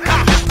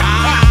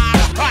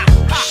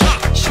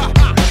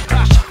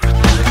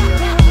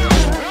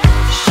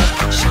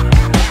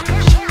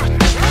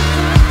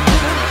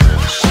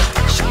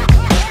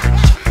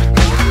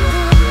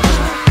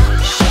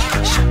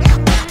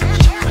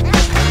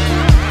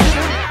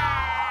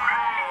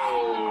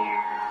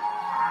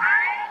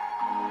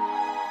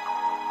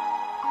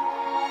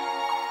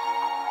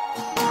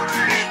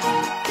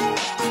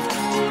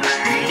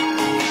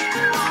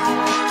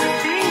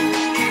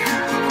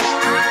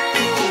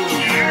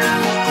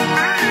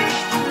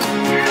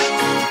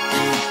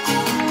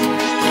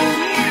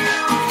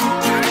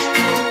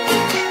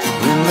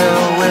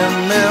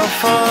 Windmill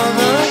for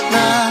the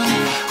land,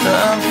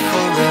 love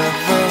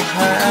forever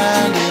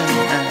hand in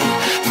hand.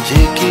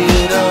 Take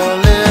it all,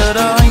 live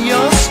on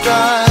your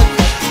stride.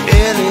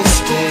 It is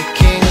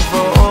taking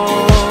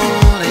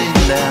voting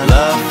land.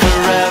 Love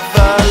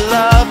forever,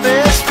 love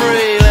is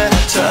free.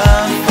 Let's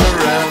turn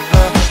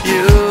forever,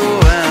 you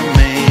and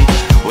me.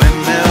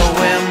 Windmill,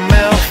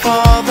 windmill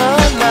for the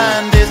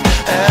land. Is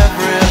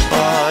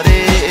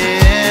everybody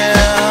in?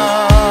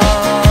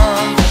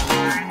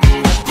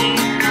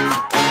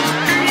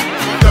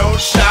 Don't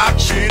stop,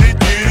 get it,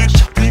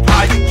 deep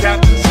higher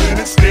captains in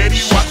it, steady,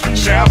 watch me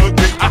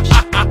navigate.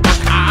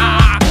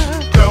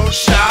 Don't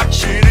stop,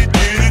 get it,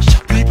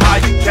 deep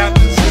higher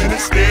captains in it,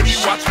 steady,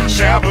 watch me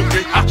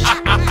navigate.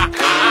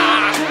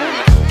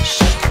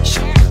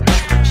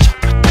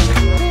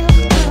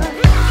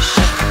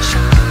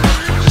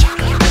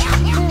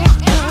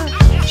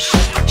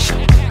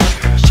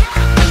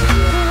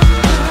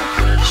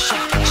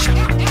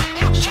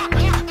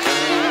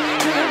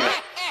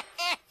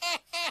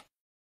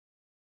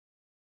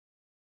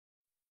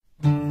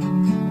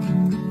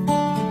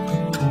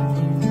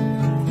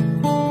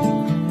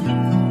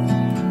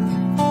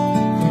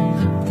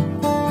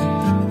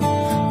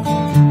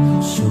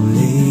 So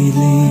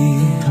lately,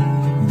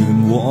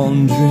 been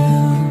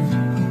wondering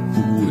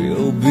who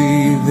will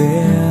be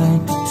there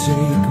to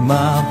take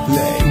my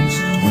place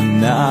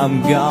when I'm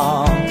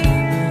gone.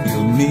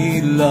 You'll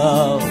need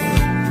love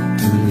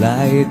to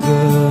light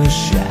the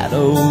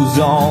shadows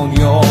on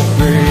your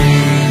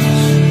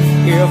face.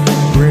 If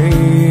a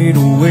great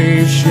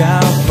wave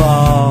shall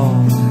fall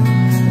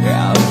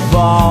and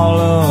fall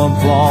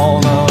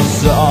upon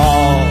us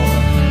all,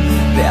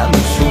 then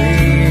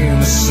between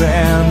the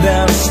sand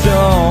and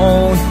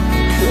stone,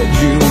 could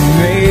you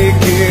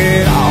make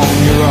it on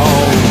your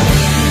own?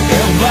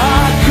 If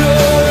I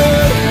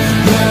could,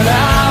 then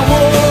I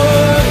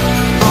would.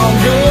 I'll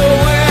go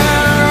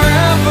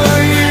wherever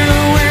you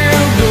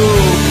will go,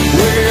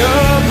 way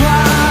up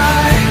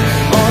high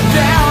or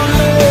down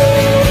low.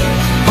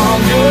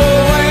 I'll go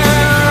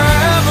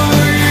wherever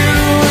you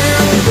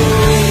will go,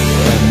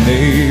 and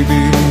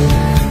maybe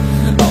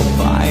I'll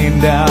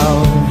find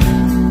out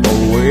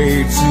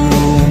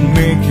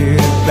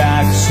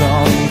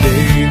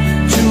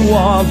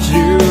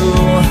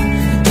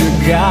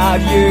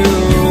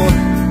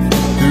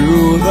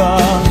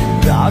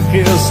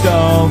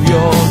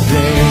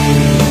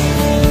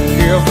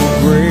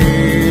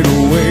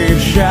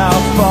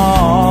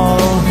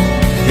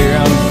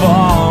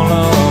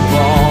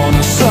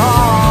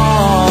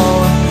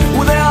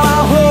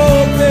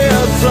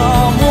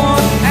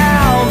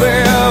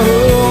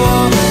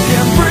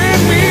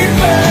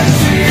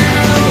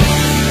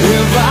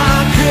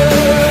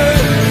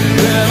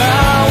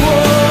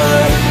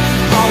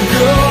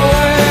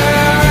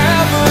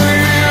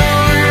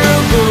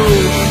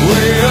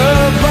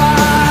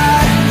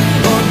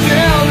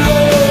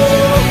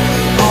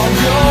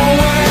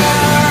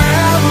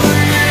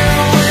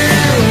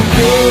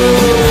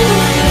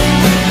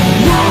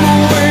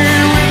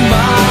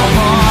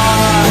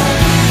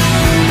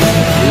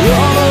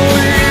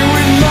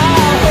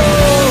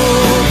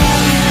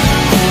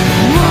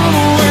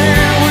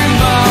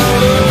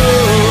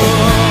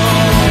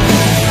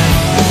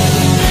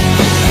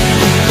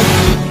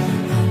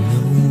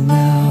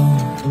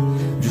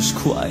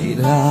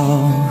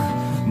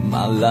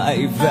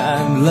believe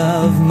that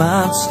love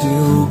might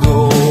still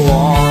go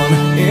on.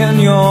 In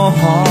your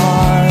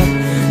heart,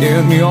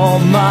 in your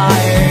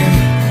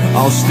mind,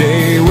 I'll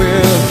stay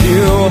with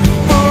you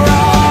for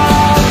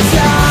all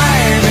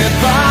time.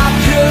 If I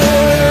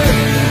could,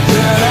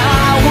 then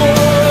I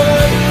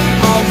would.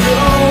 I'll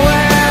go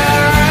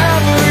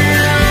wherever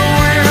you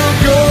will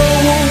go.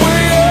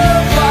 Way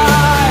up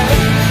high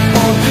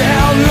or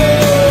down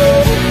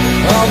low,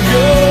 I'll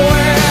go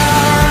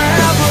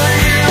wherever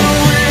you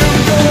will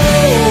go.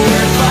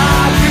 If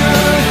I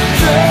could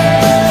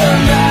turn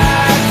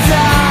back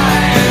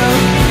time,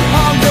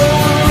 I'll go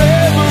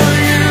wherever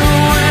you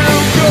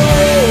will go.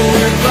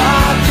 If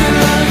I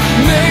could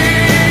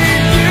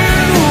make you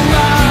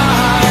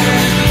mine,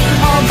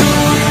 I'll go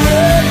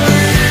wherever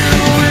you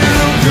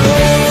will go.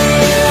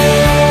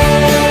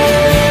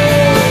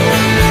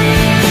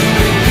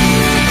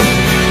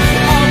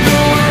 I'll go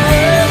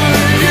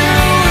wherever you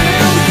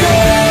will go.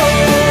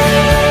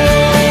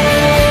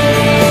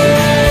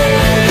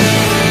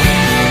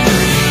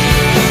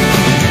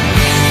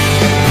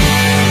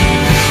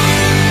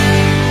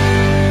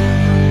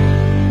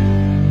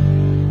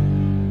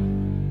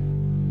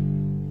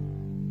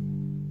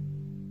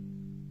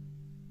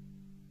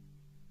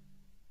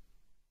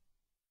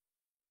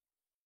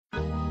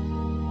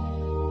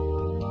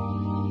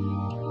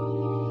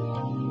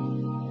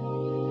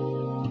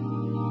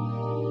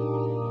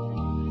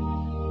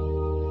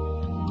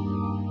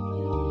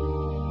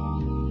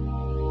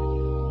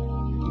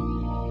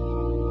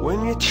 When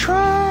you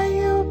try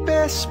your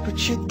best but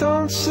you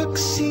don't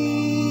succeed,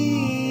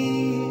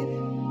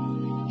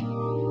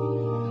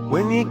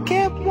 when you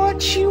get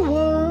what you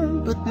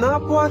want but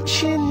not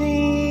what you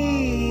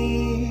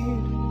need,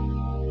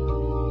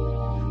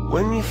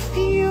 when you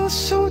feel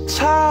so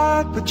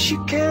tired but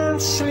you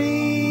can't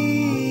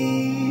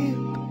sleep,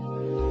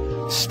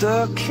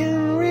 stuck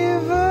in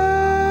rivers,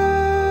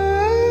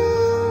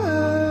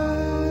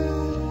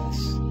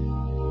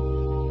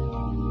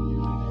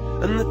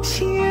 and the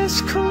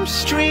tears come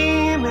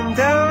streaming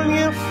down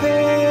your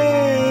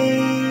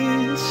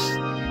face,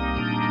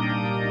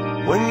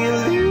 when you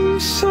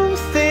lose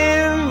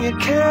something you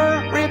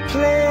can't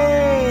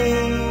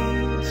replace,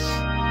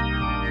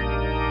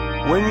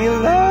 when you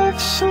love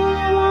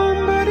someone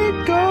but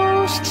it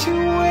goes to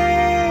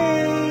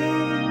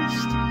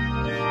waste,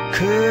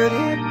 could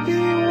it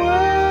be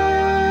worse?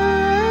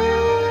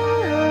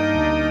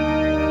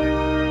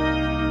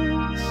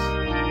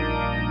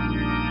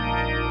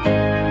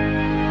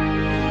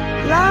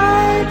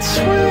 Lights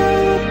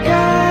will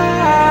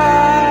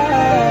guide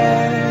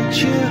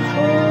you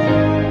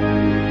home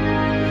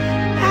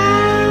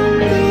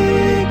and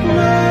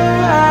ignite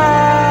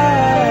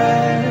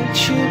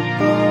your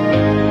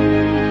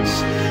bones,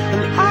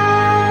 and I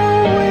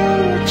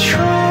will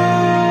try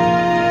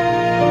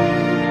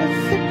to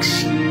fix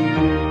you.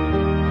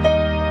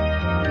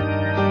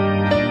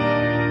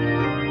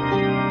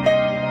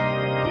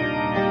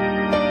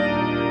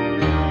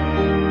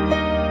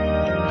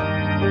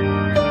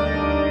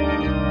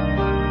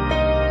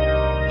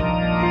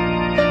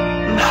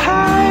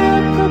 High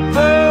up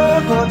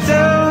above or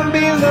down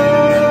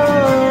below,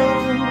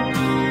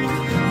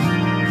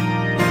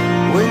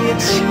 when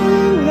you're too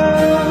in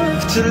love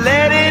to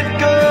let it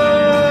go,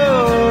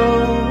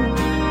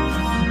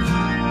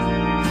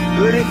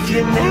 but if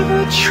you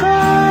never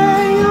try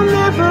you'll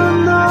never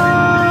know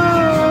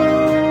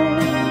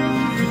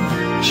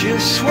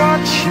just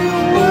what you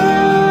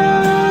were.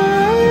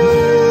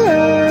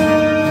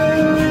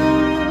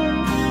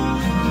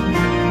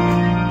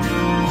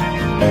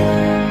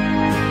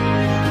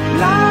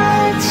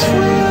 Lights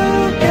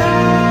will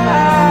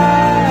guide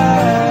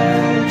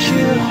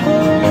you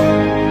home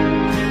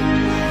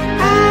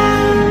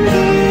and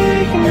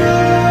ignite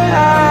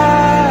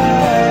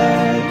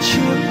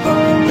your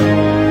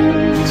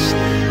bones,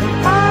 and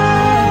I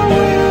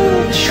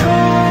will try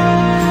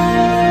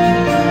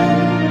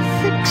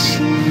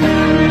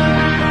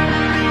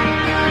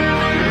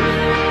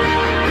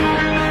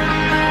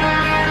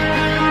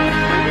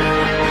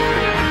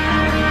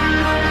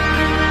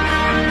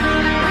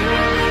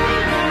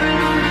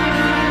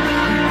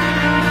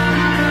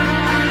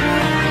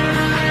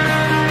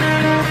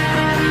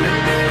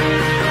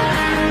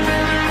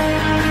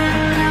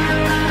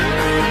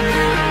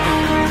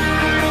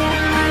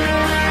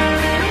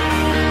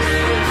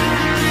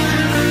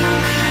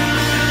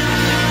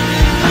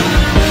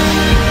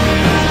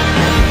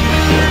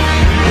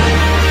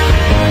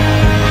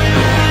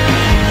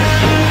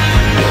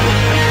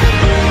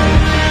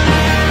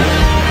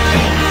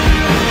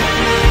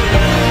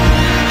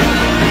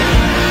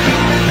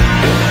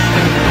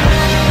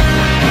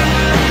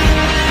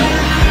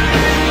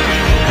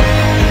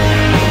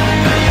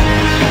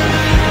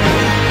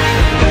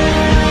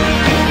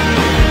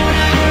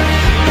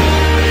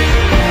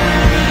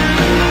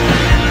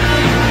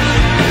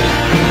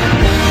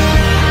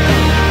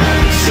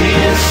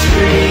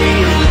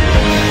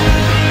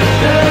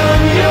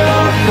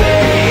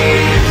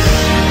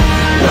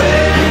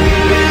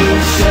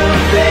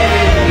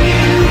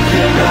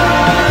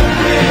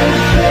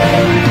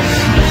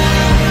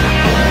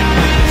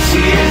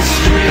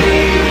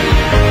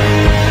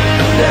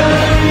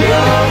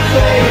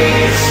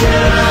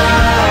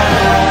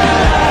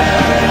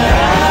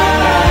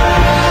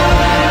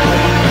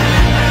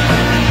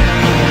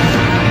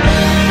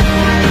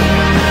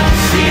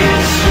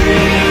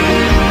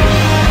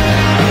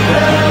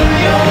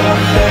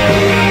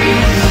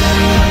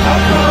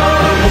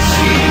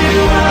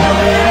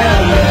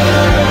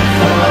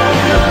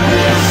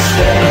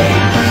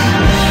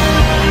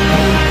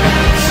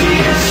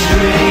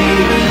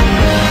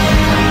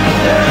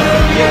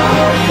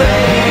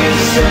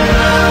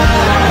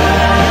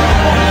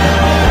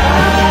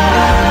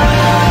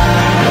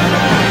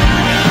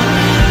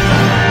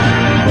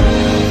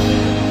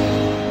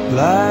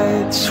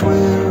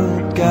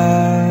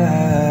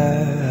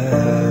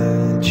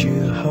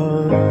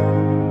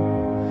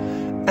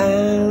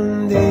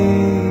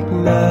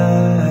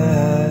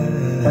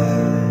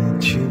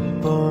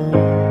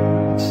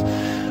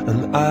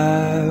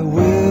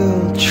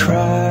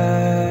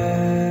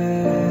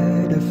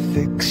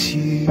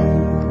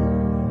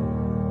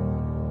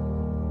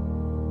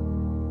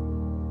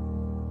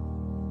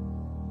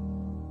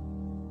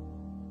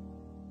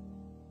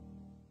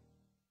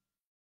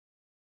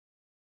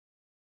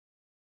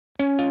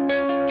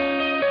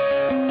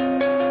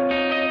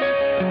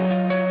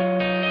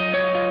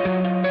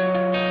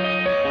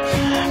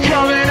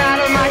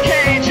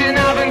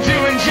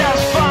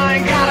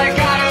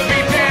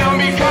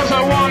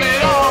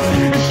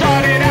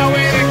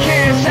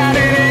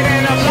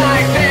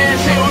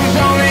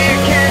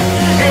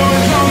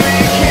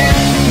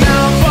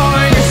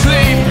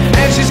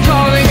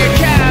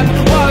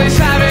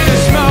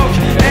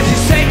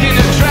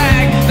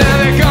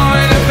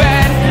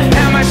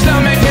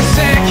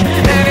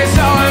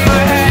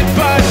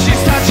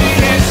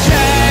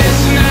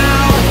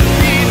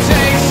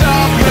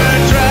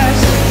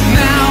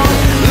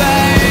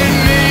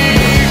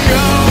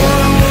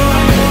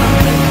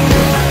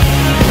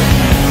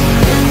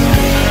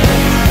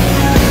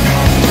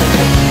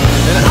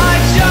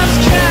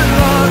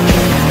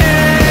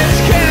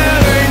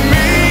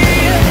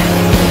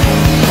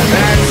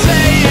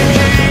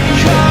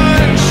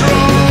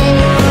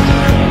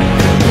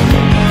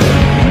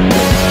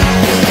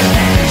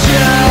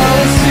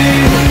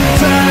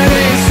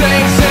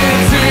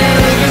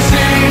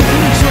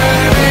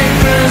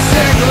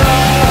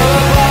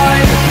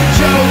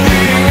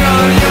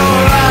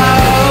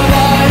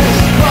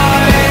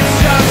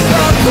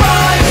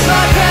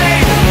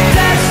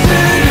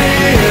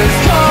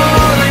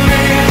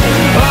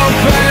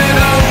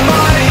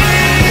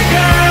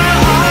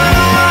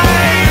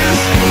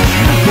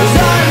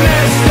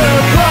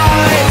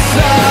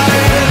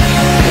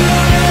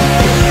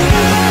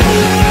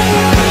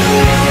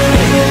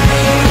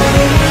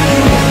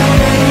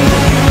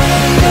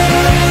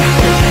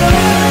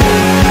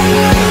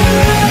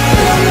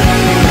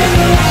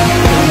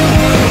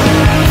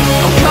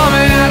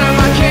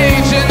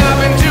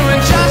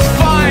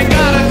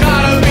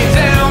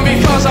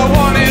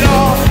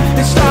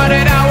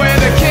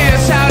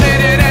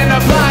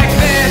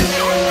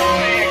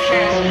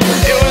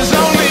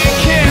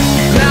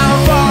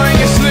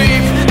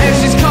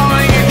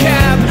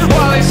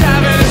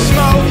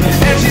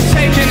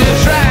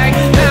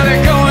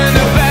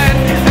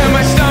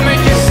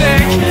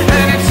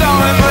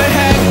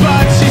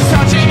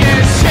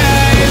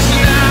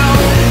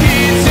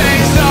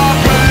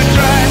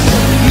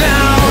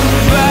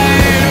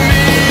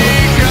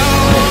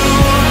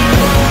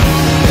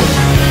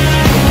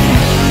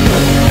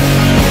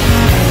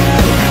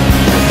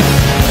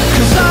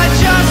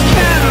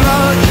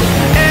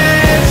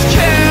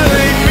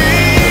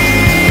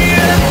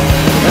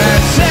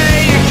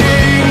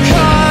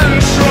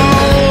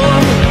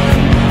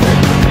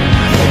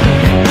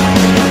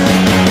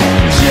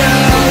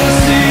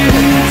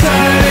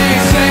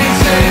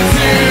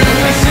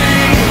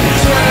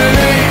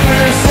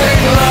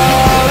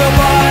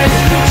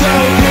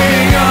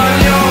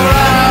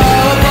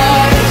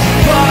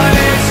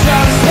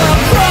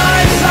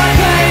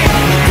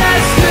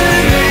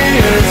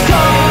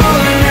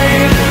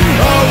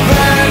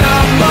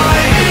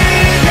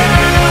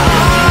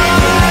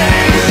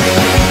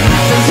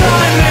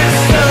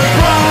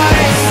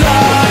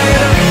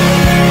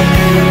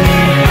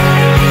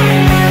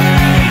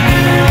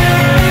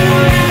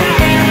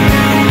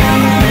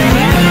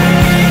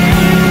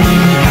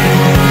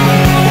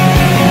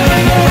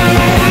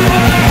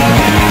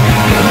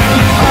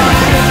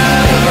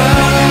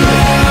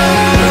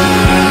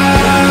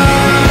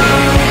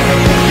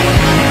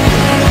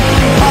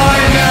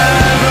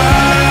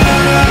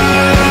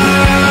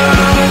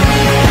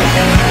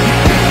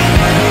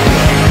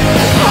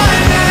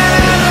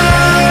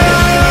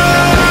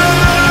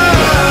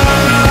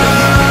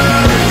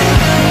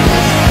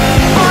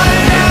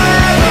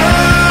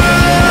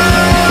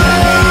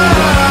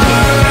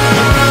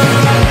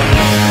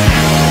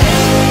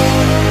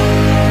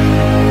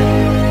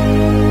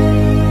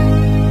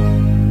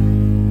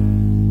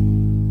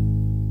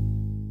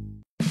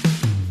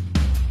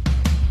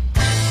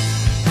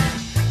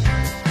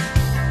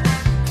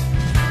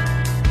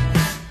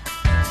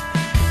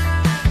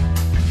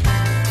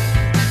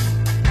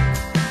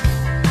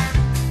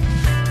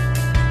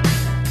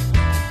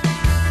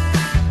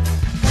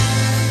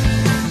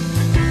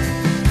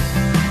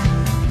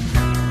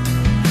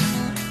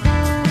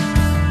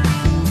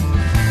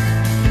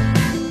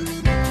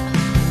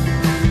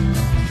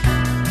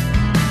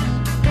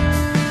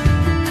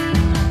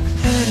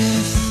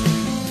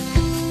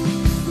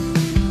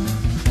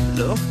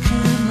Lo que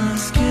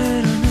más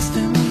quiero en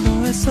este mundo,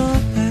 eso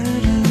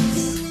eres.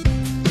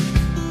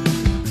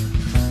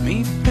 Mi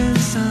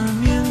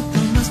pensamiento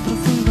más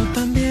profundo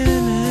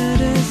también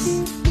eres.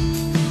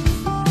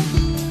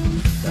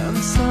 Tan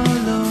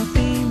solo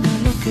dime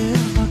lo que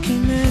hago, aquí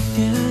me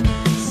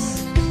tienes.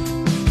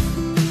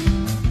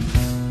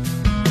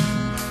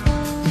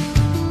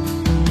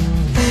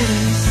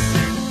 Eres.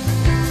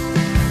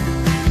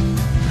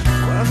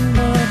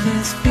 Cuando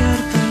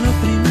despierto lo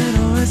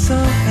primero, eso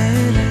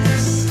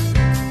eres.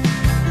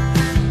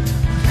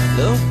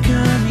 Lo que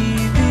a mi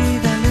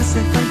vida le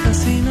hace falta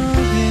si no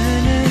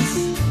vienes.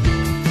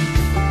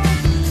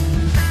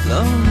 Lo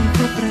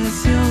único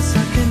preciosa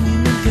que en mi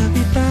mente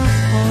habita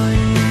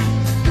hoy.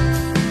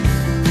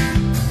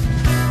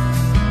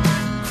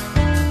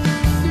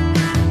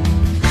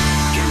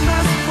 ¿Qué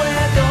más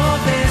puedo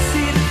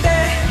decirte?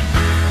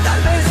 Tal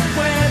vez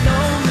puedo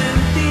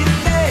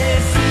mentirte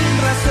sin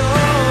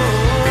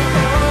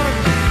razón,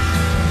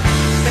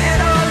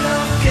 pero lo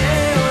que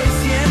hoy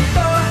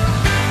siento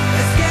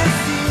es que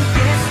sin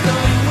ti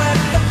estoy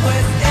muerto,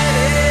 pues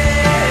eres.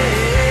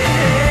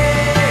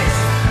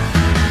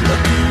 Lo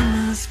que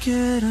más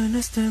quiero en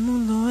este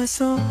mundo,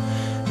 eso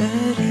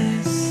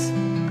eres.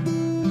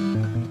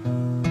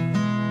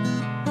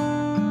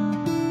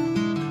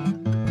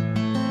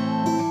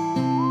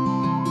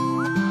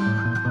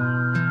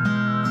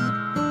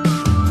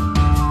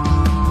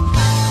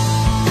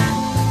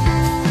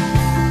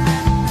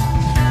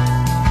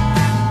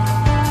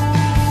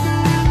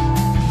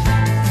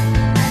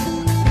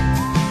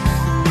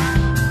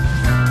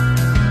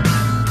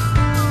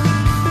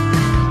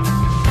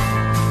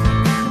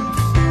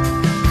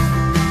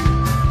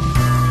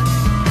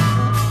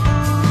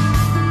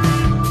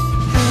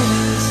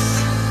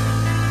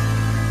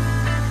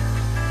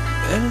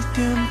 El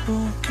tiempo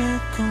que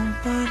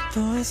comparto,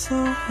 eso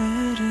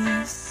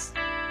eres.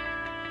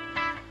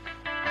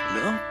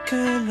 Lo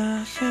que la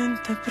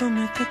gente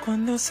promete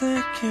cuando se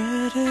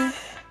quiere.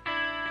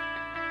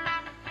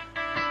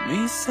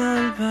 Mi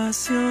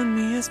salvación,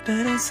 mi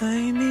esperanza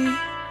y mi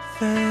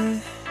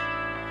fe.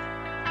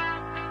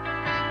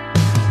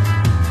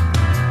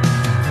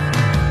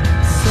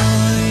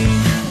 Soy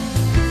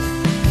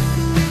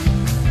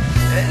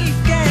el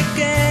que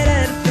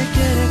quererte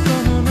quiere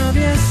como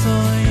nadie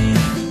soy.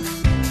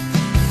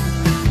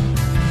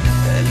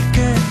 El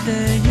que te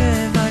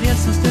llevaría el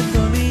sustento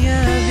día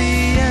a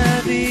día,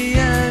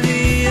 día a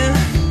día.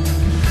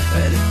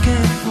 El que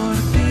por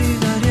ti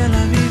daría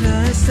la vida,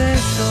 ese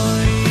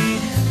soy.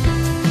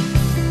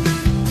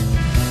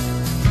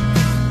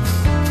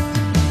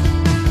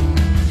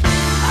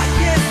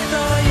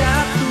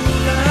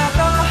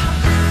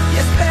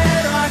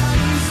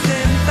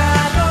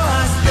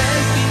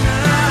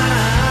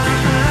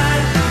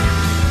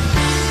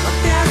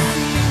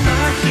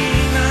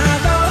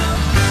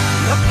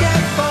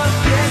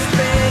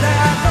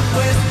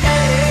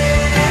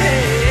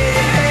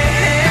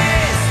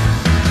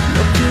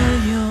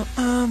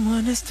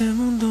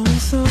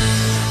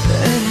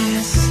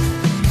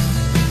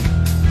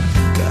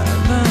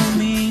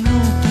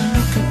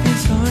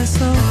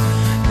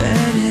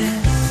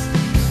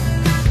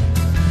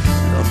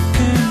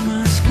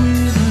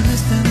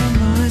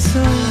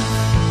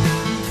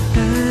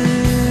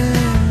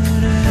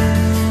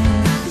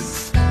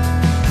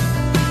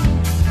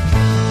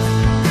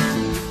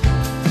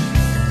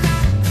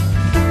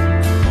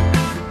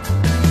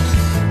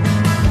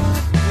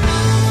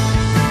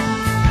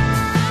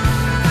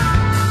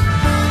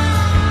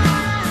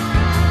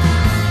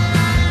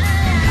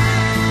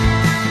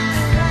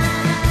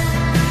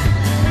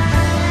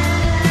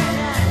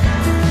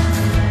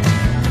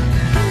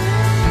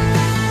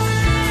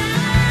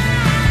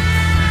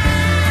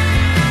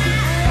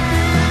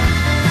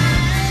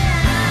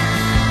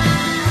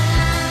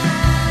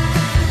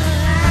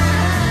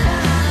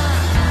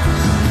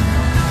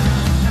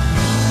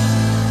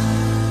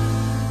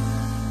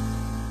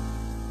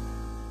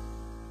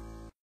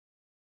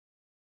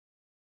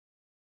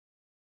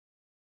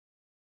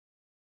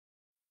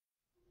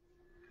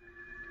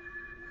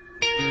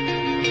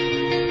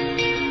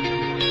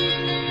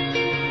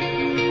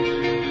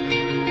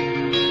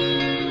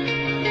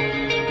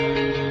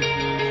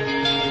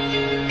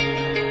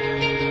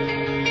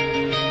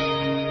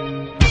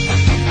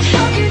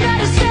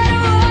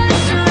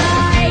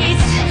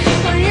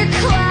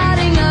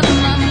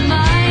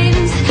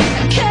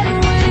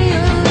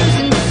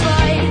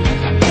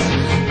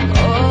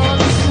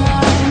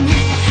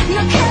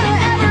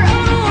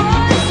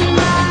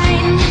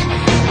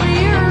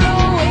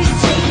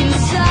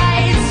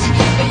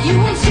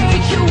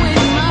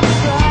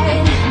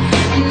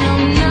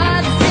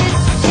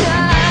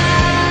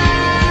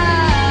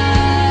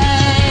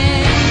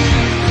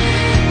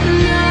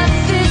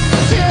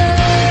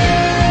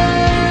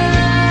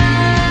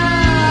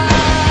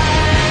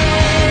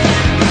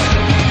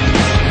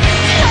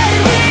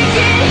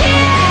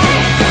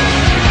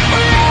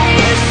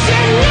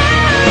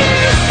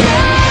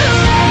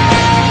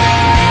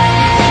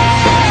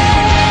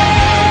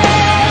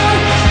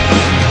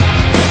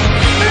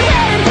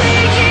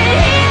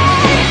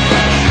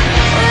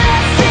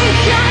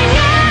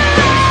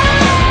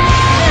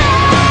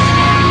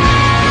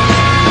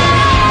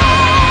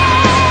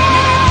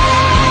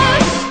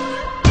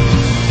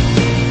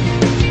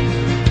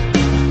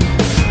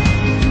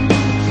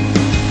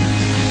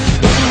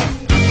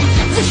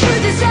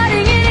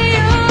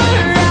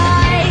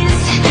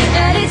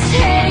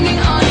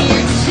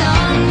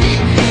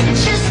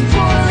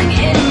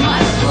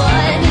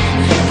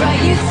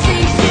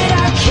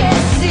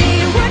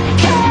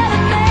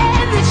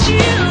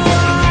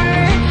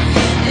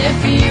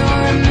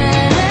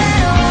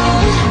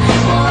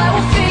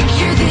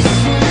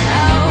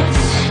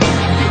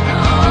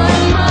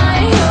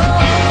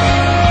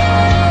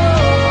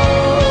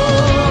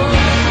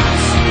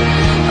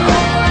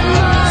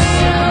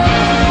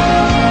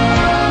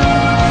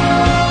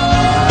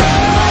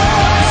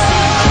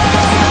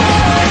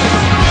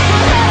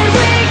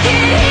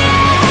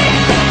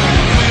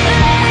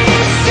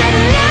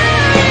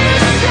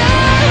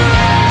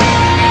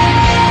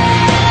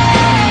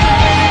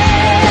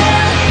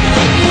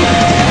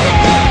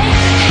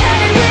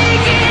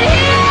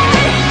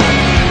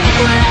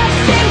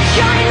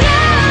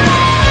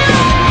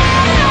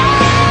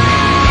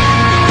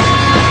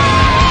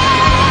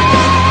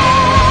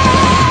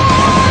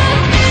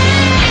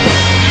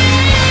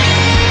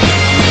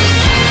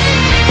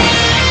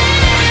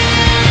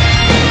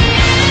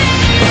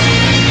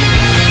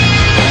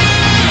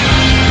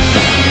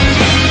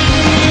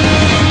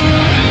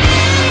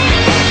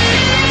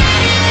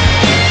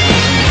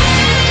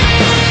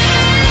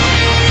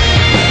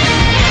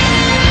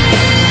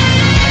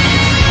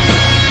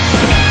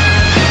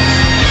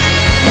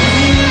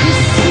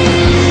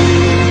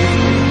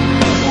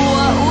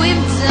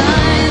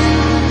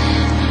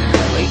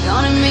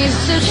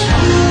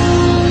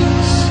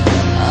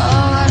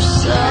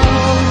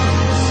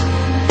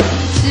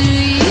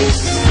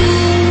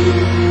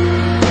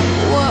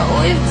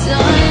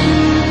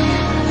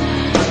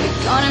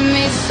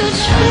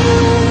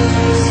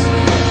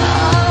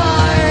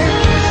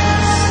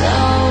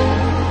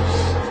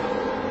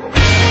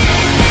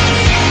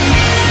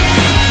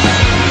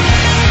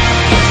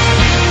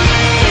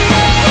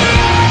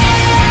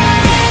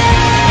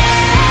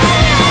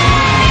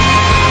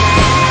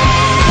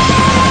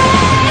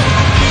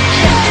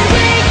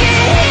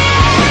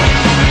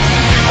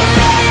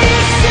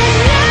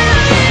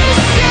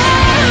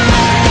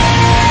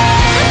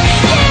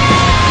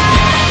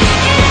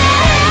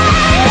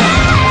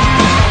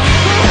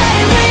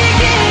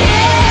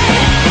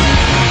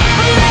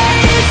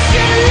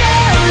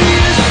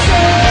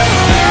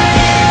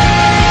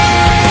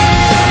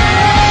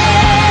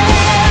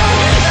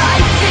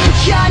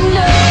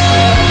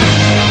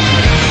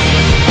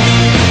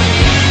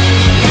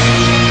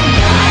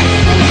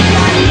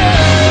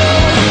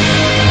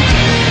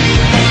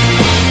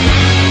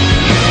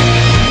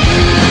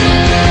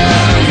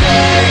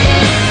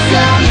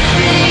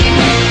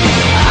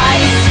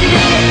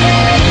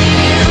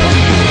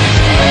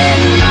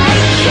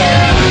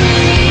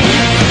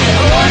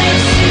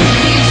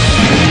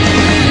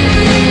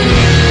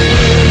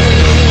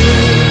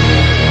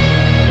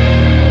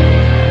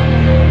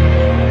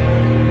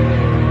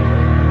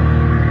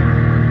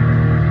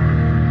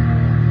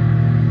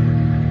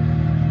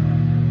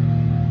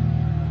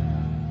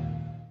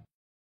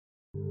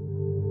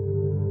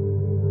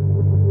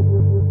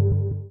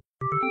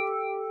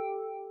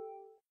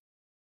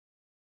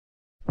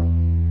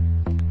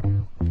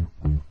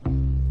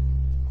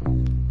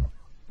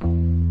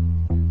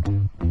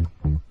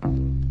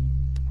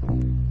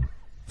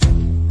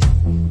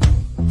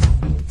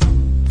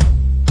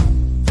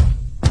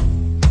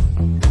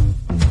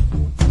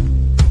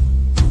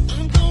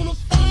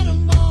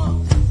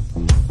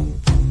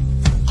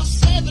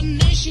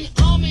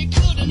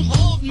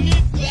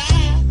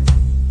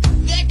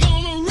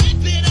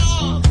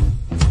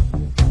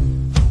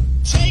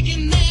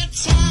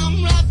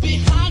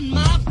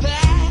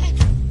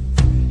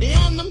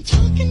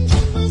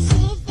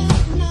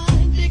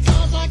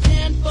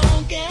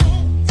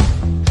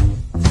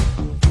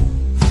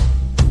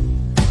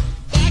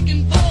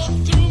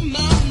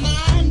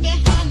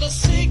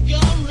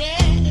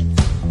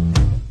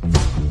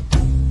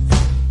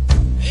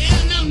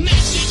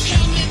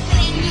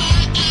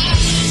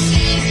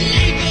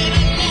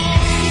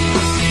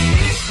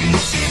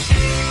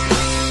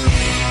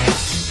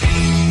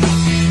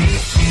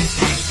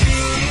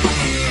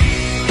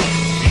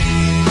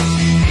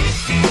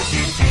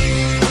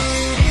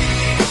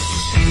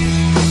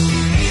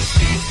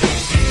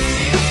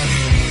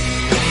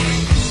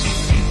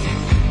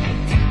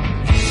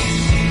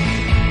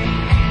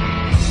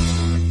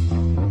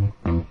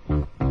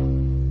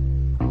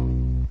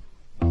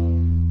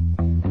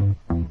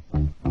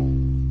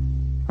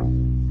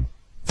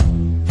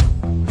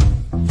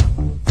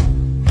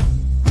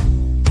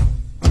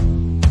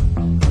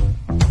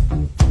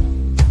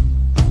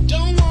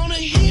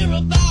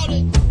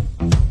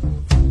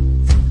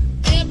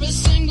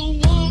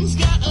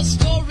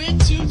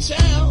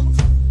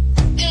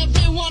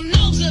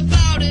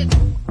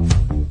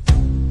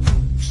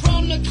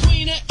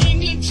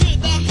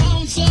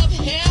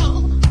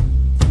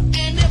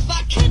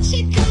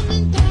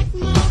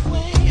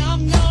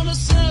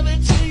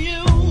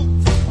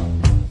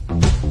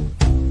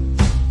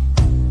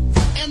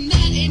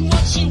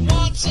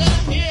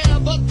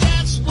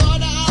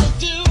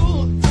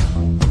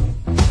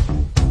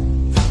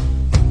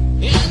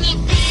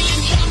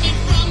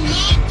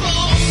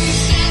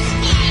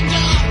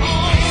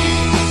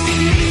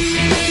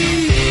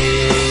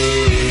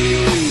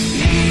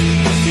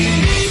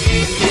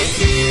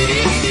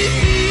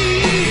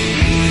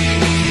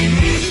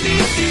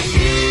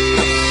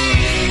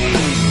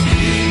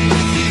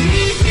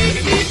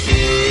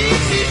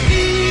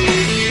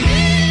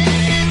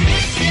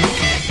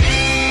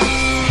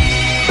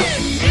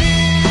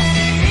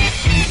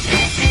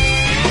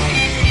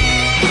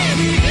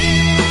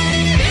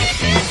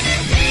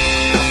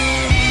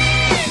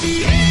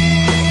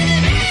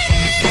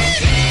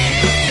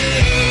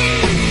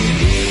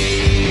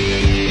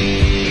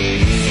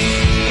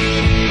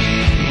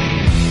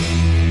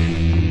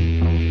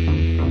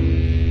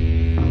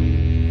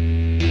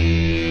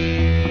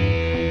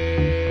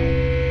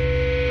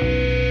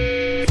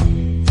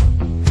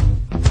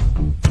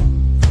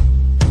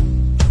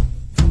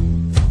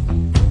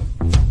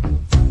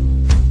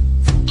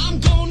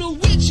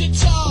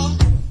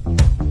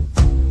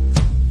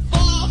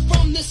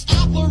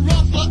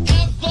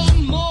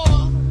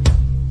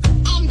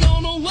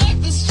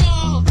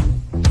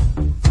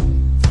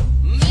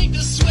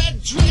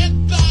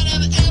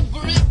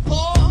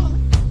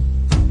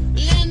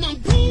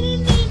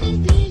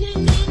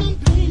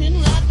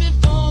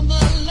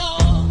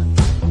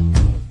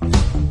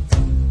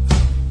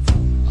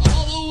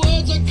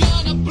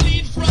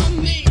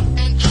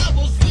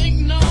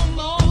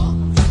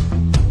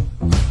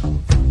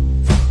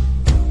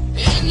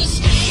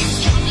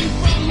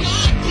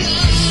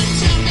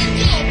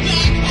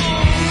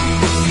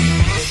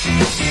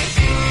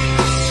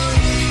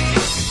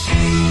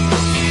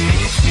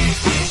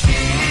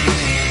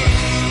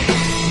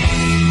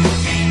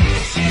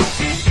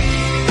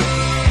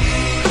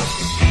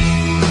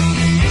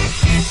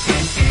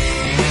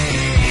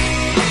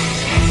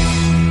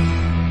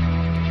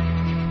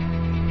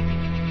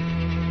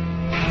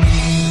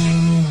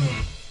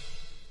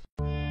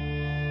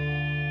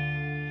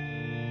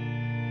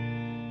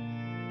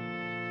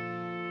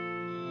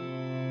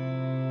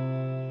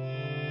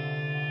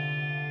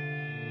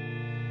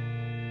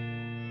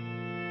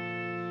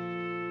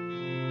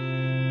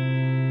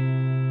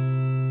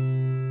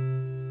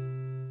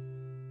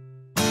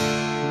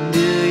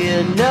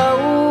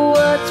 Know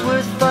what's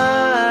worth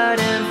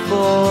fighting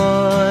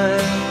for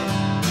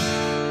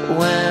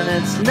when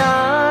it's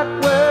not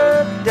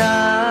worth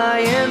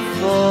dying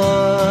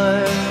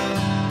for?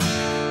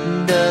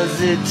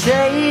 Does it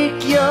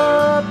take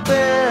your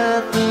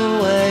breath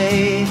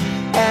away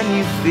and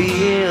you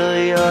feel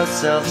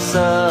yourself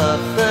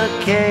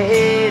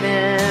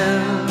suffocating?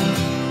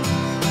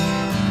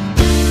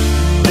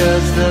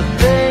 Does the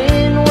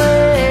pain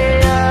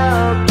weigh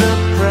out the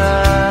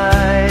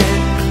pride?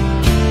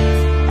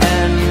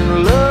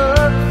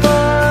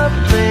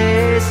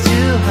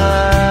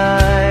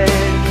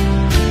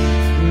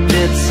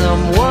 Did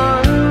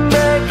someone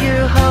break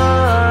your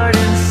heart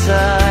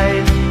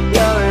inside?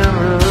 You're in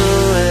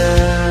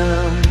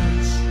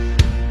ruins.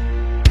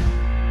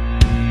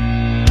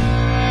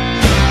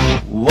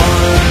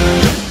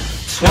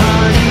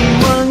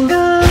 121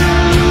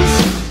 guns,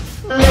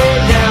 lay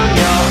down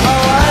your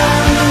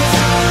arms,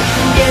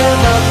 get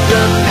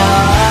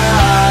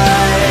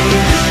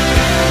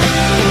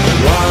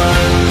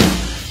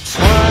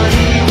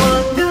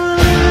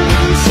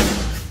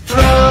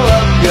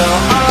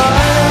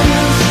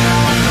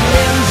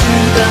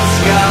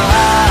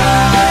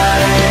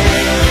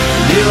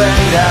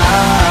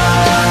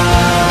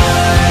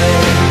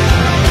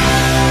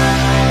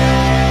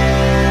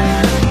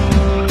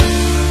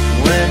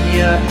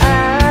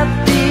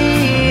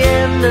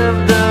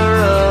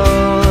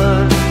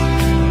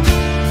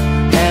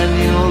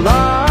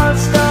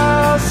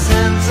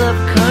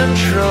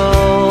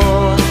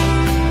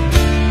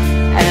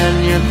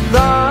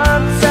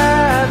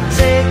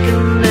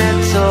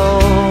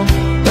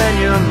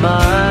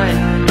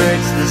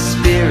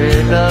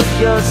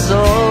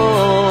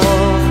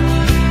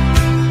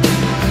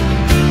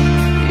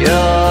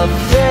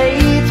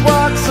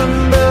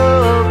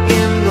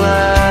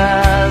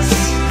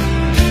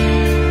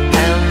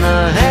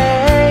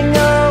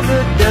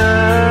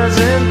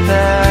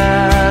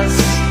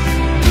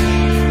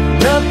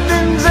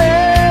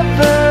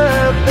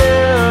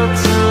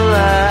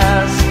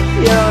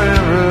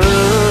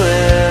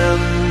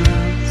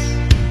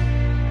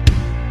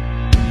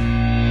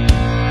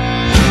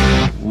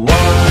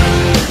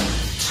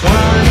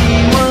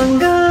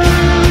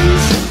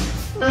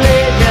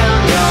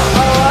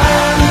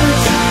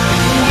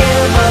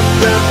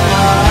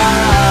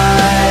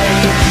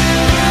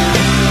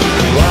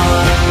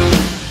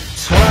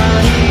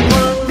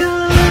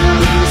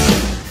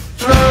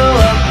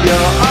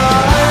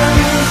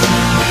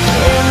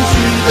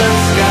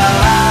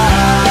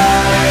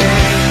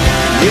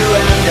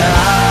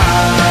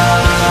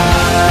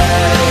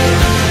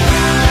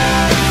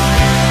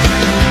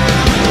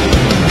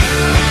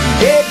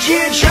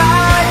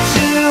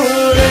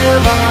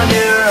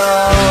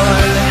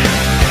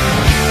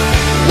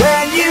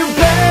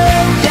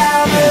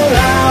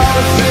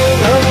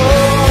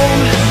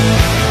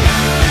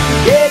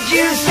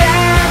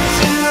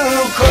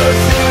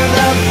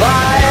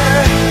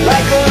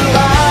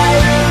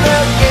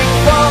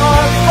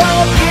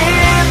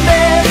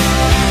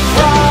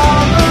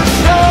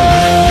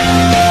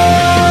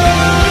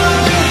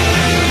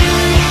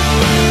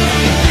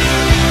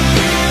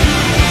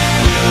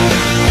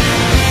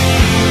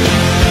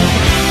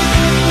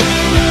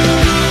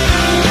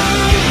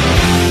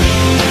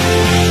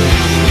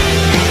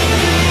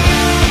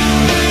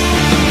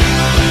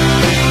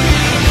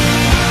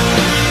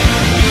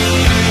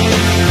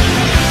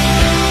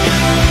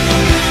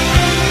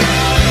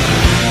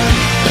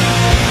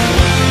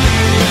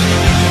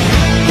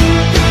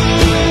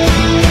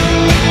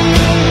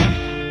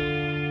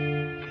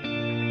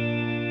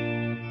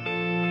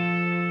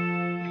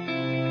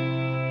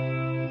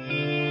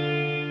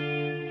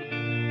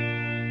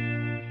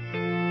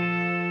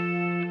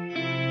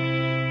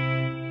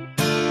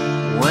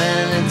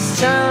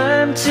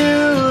time to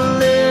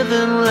live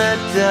and let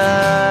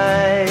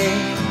die,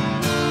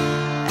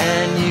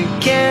 and you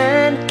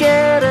can't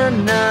get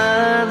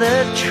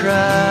another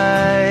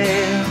try.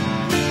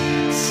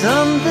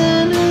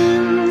 Something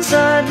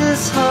inside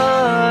this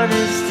heart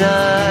has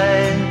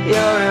died.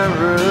 You're in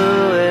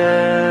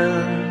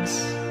ruins.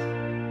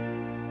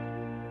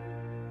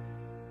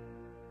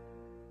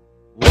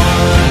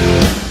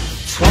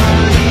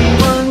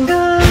 121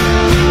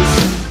 guns.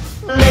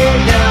 Lay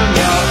down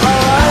your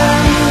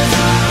arms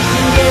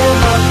and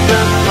give up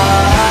the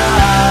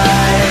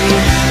fight.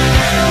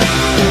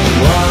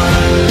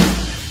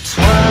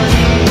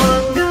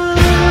 121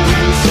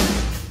 guns.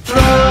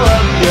 Throw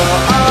up your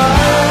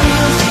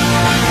arms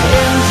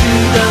into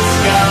the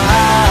sky.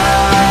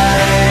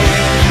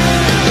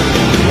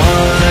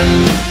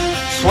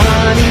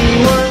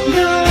 121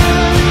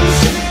 guns.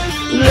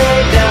 Lay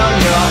down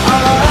your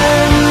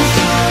arms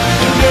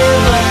and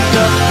give up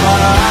the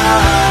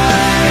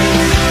fight.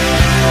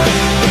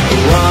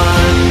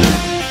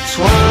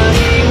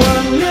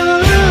 121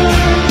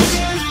 guns.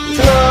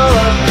 Throw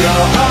up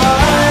your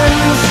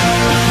arms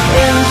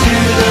into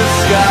the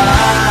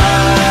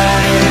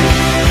sky.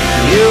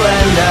 You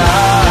and I.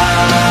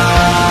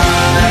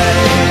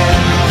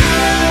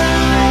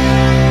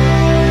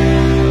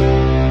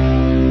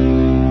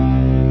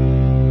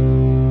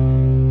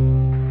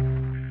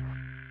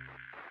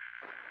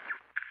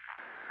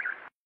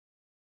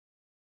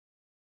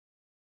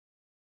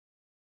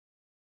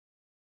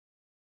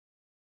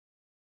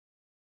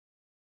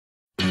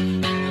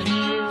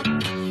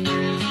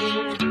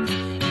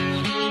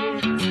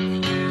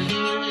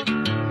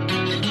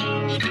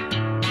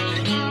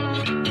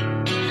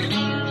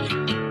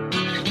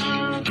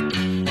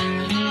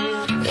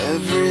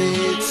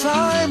 Every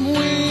time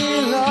we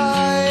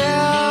lie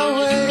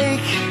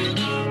awake,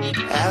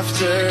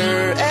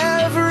 after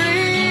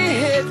every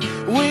hit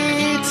we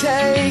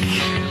take,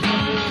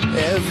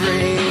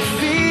 every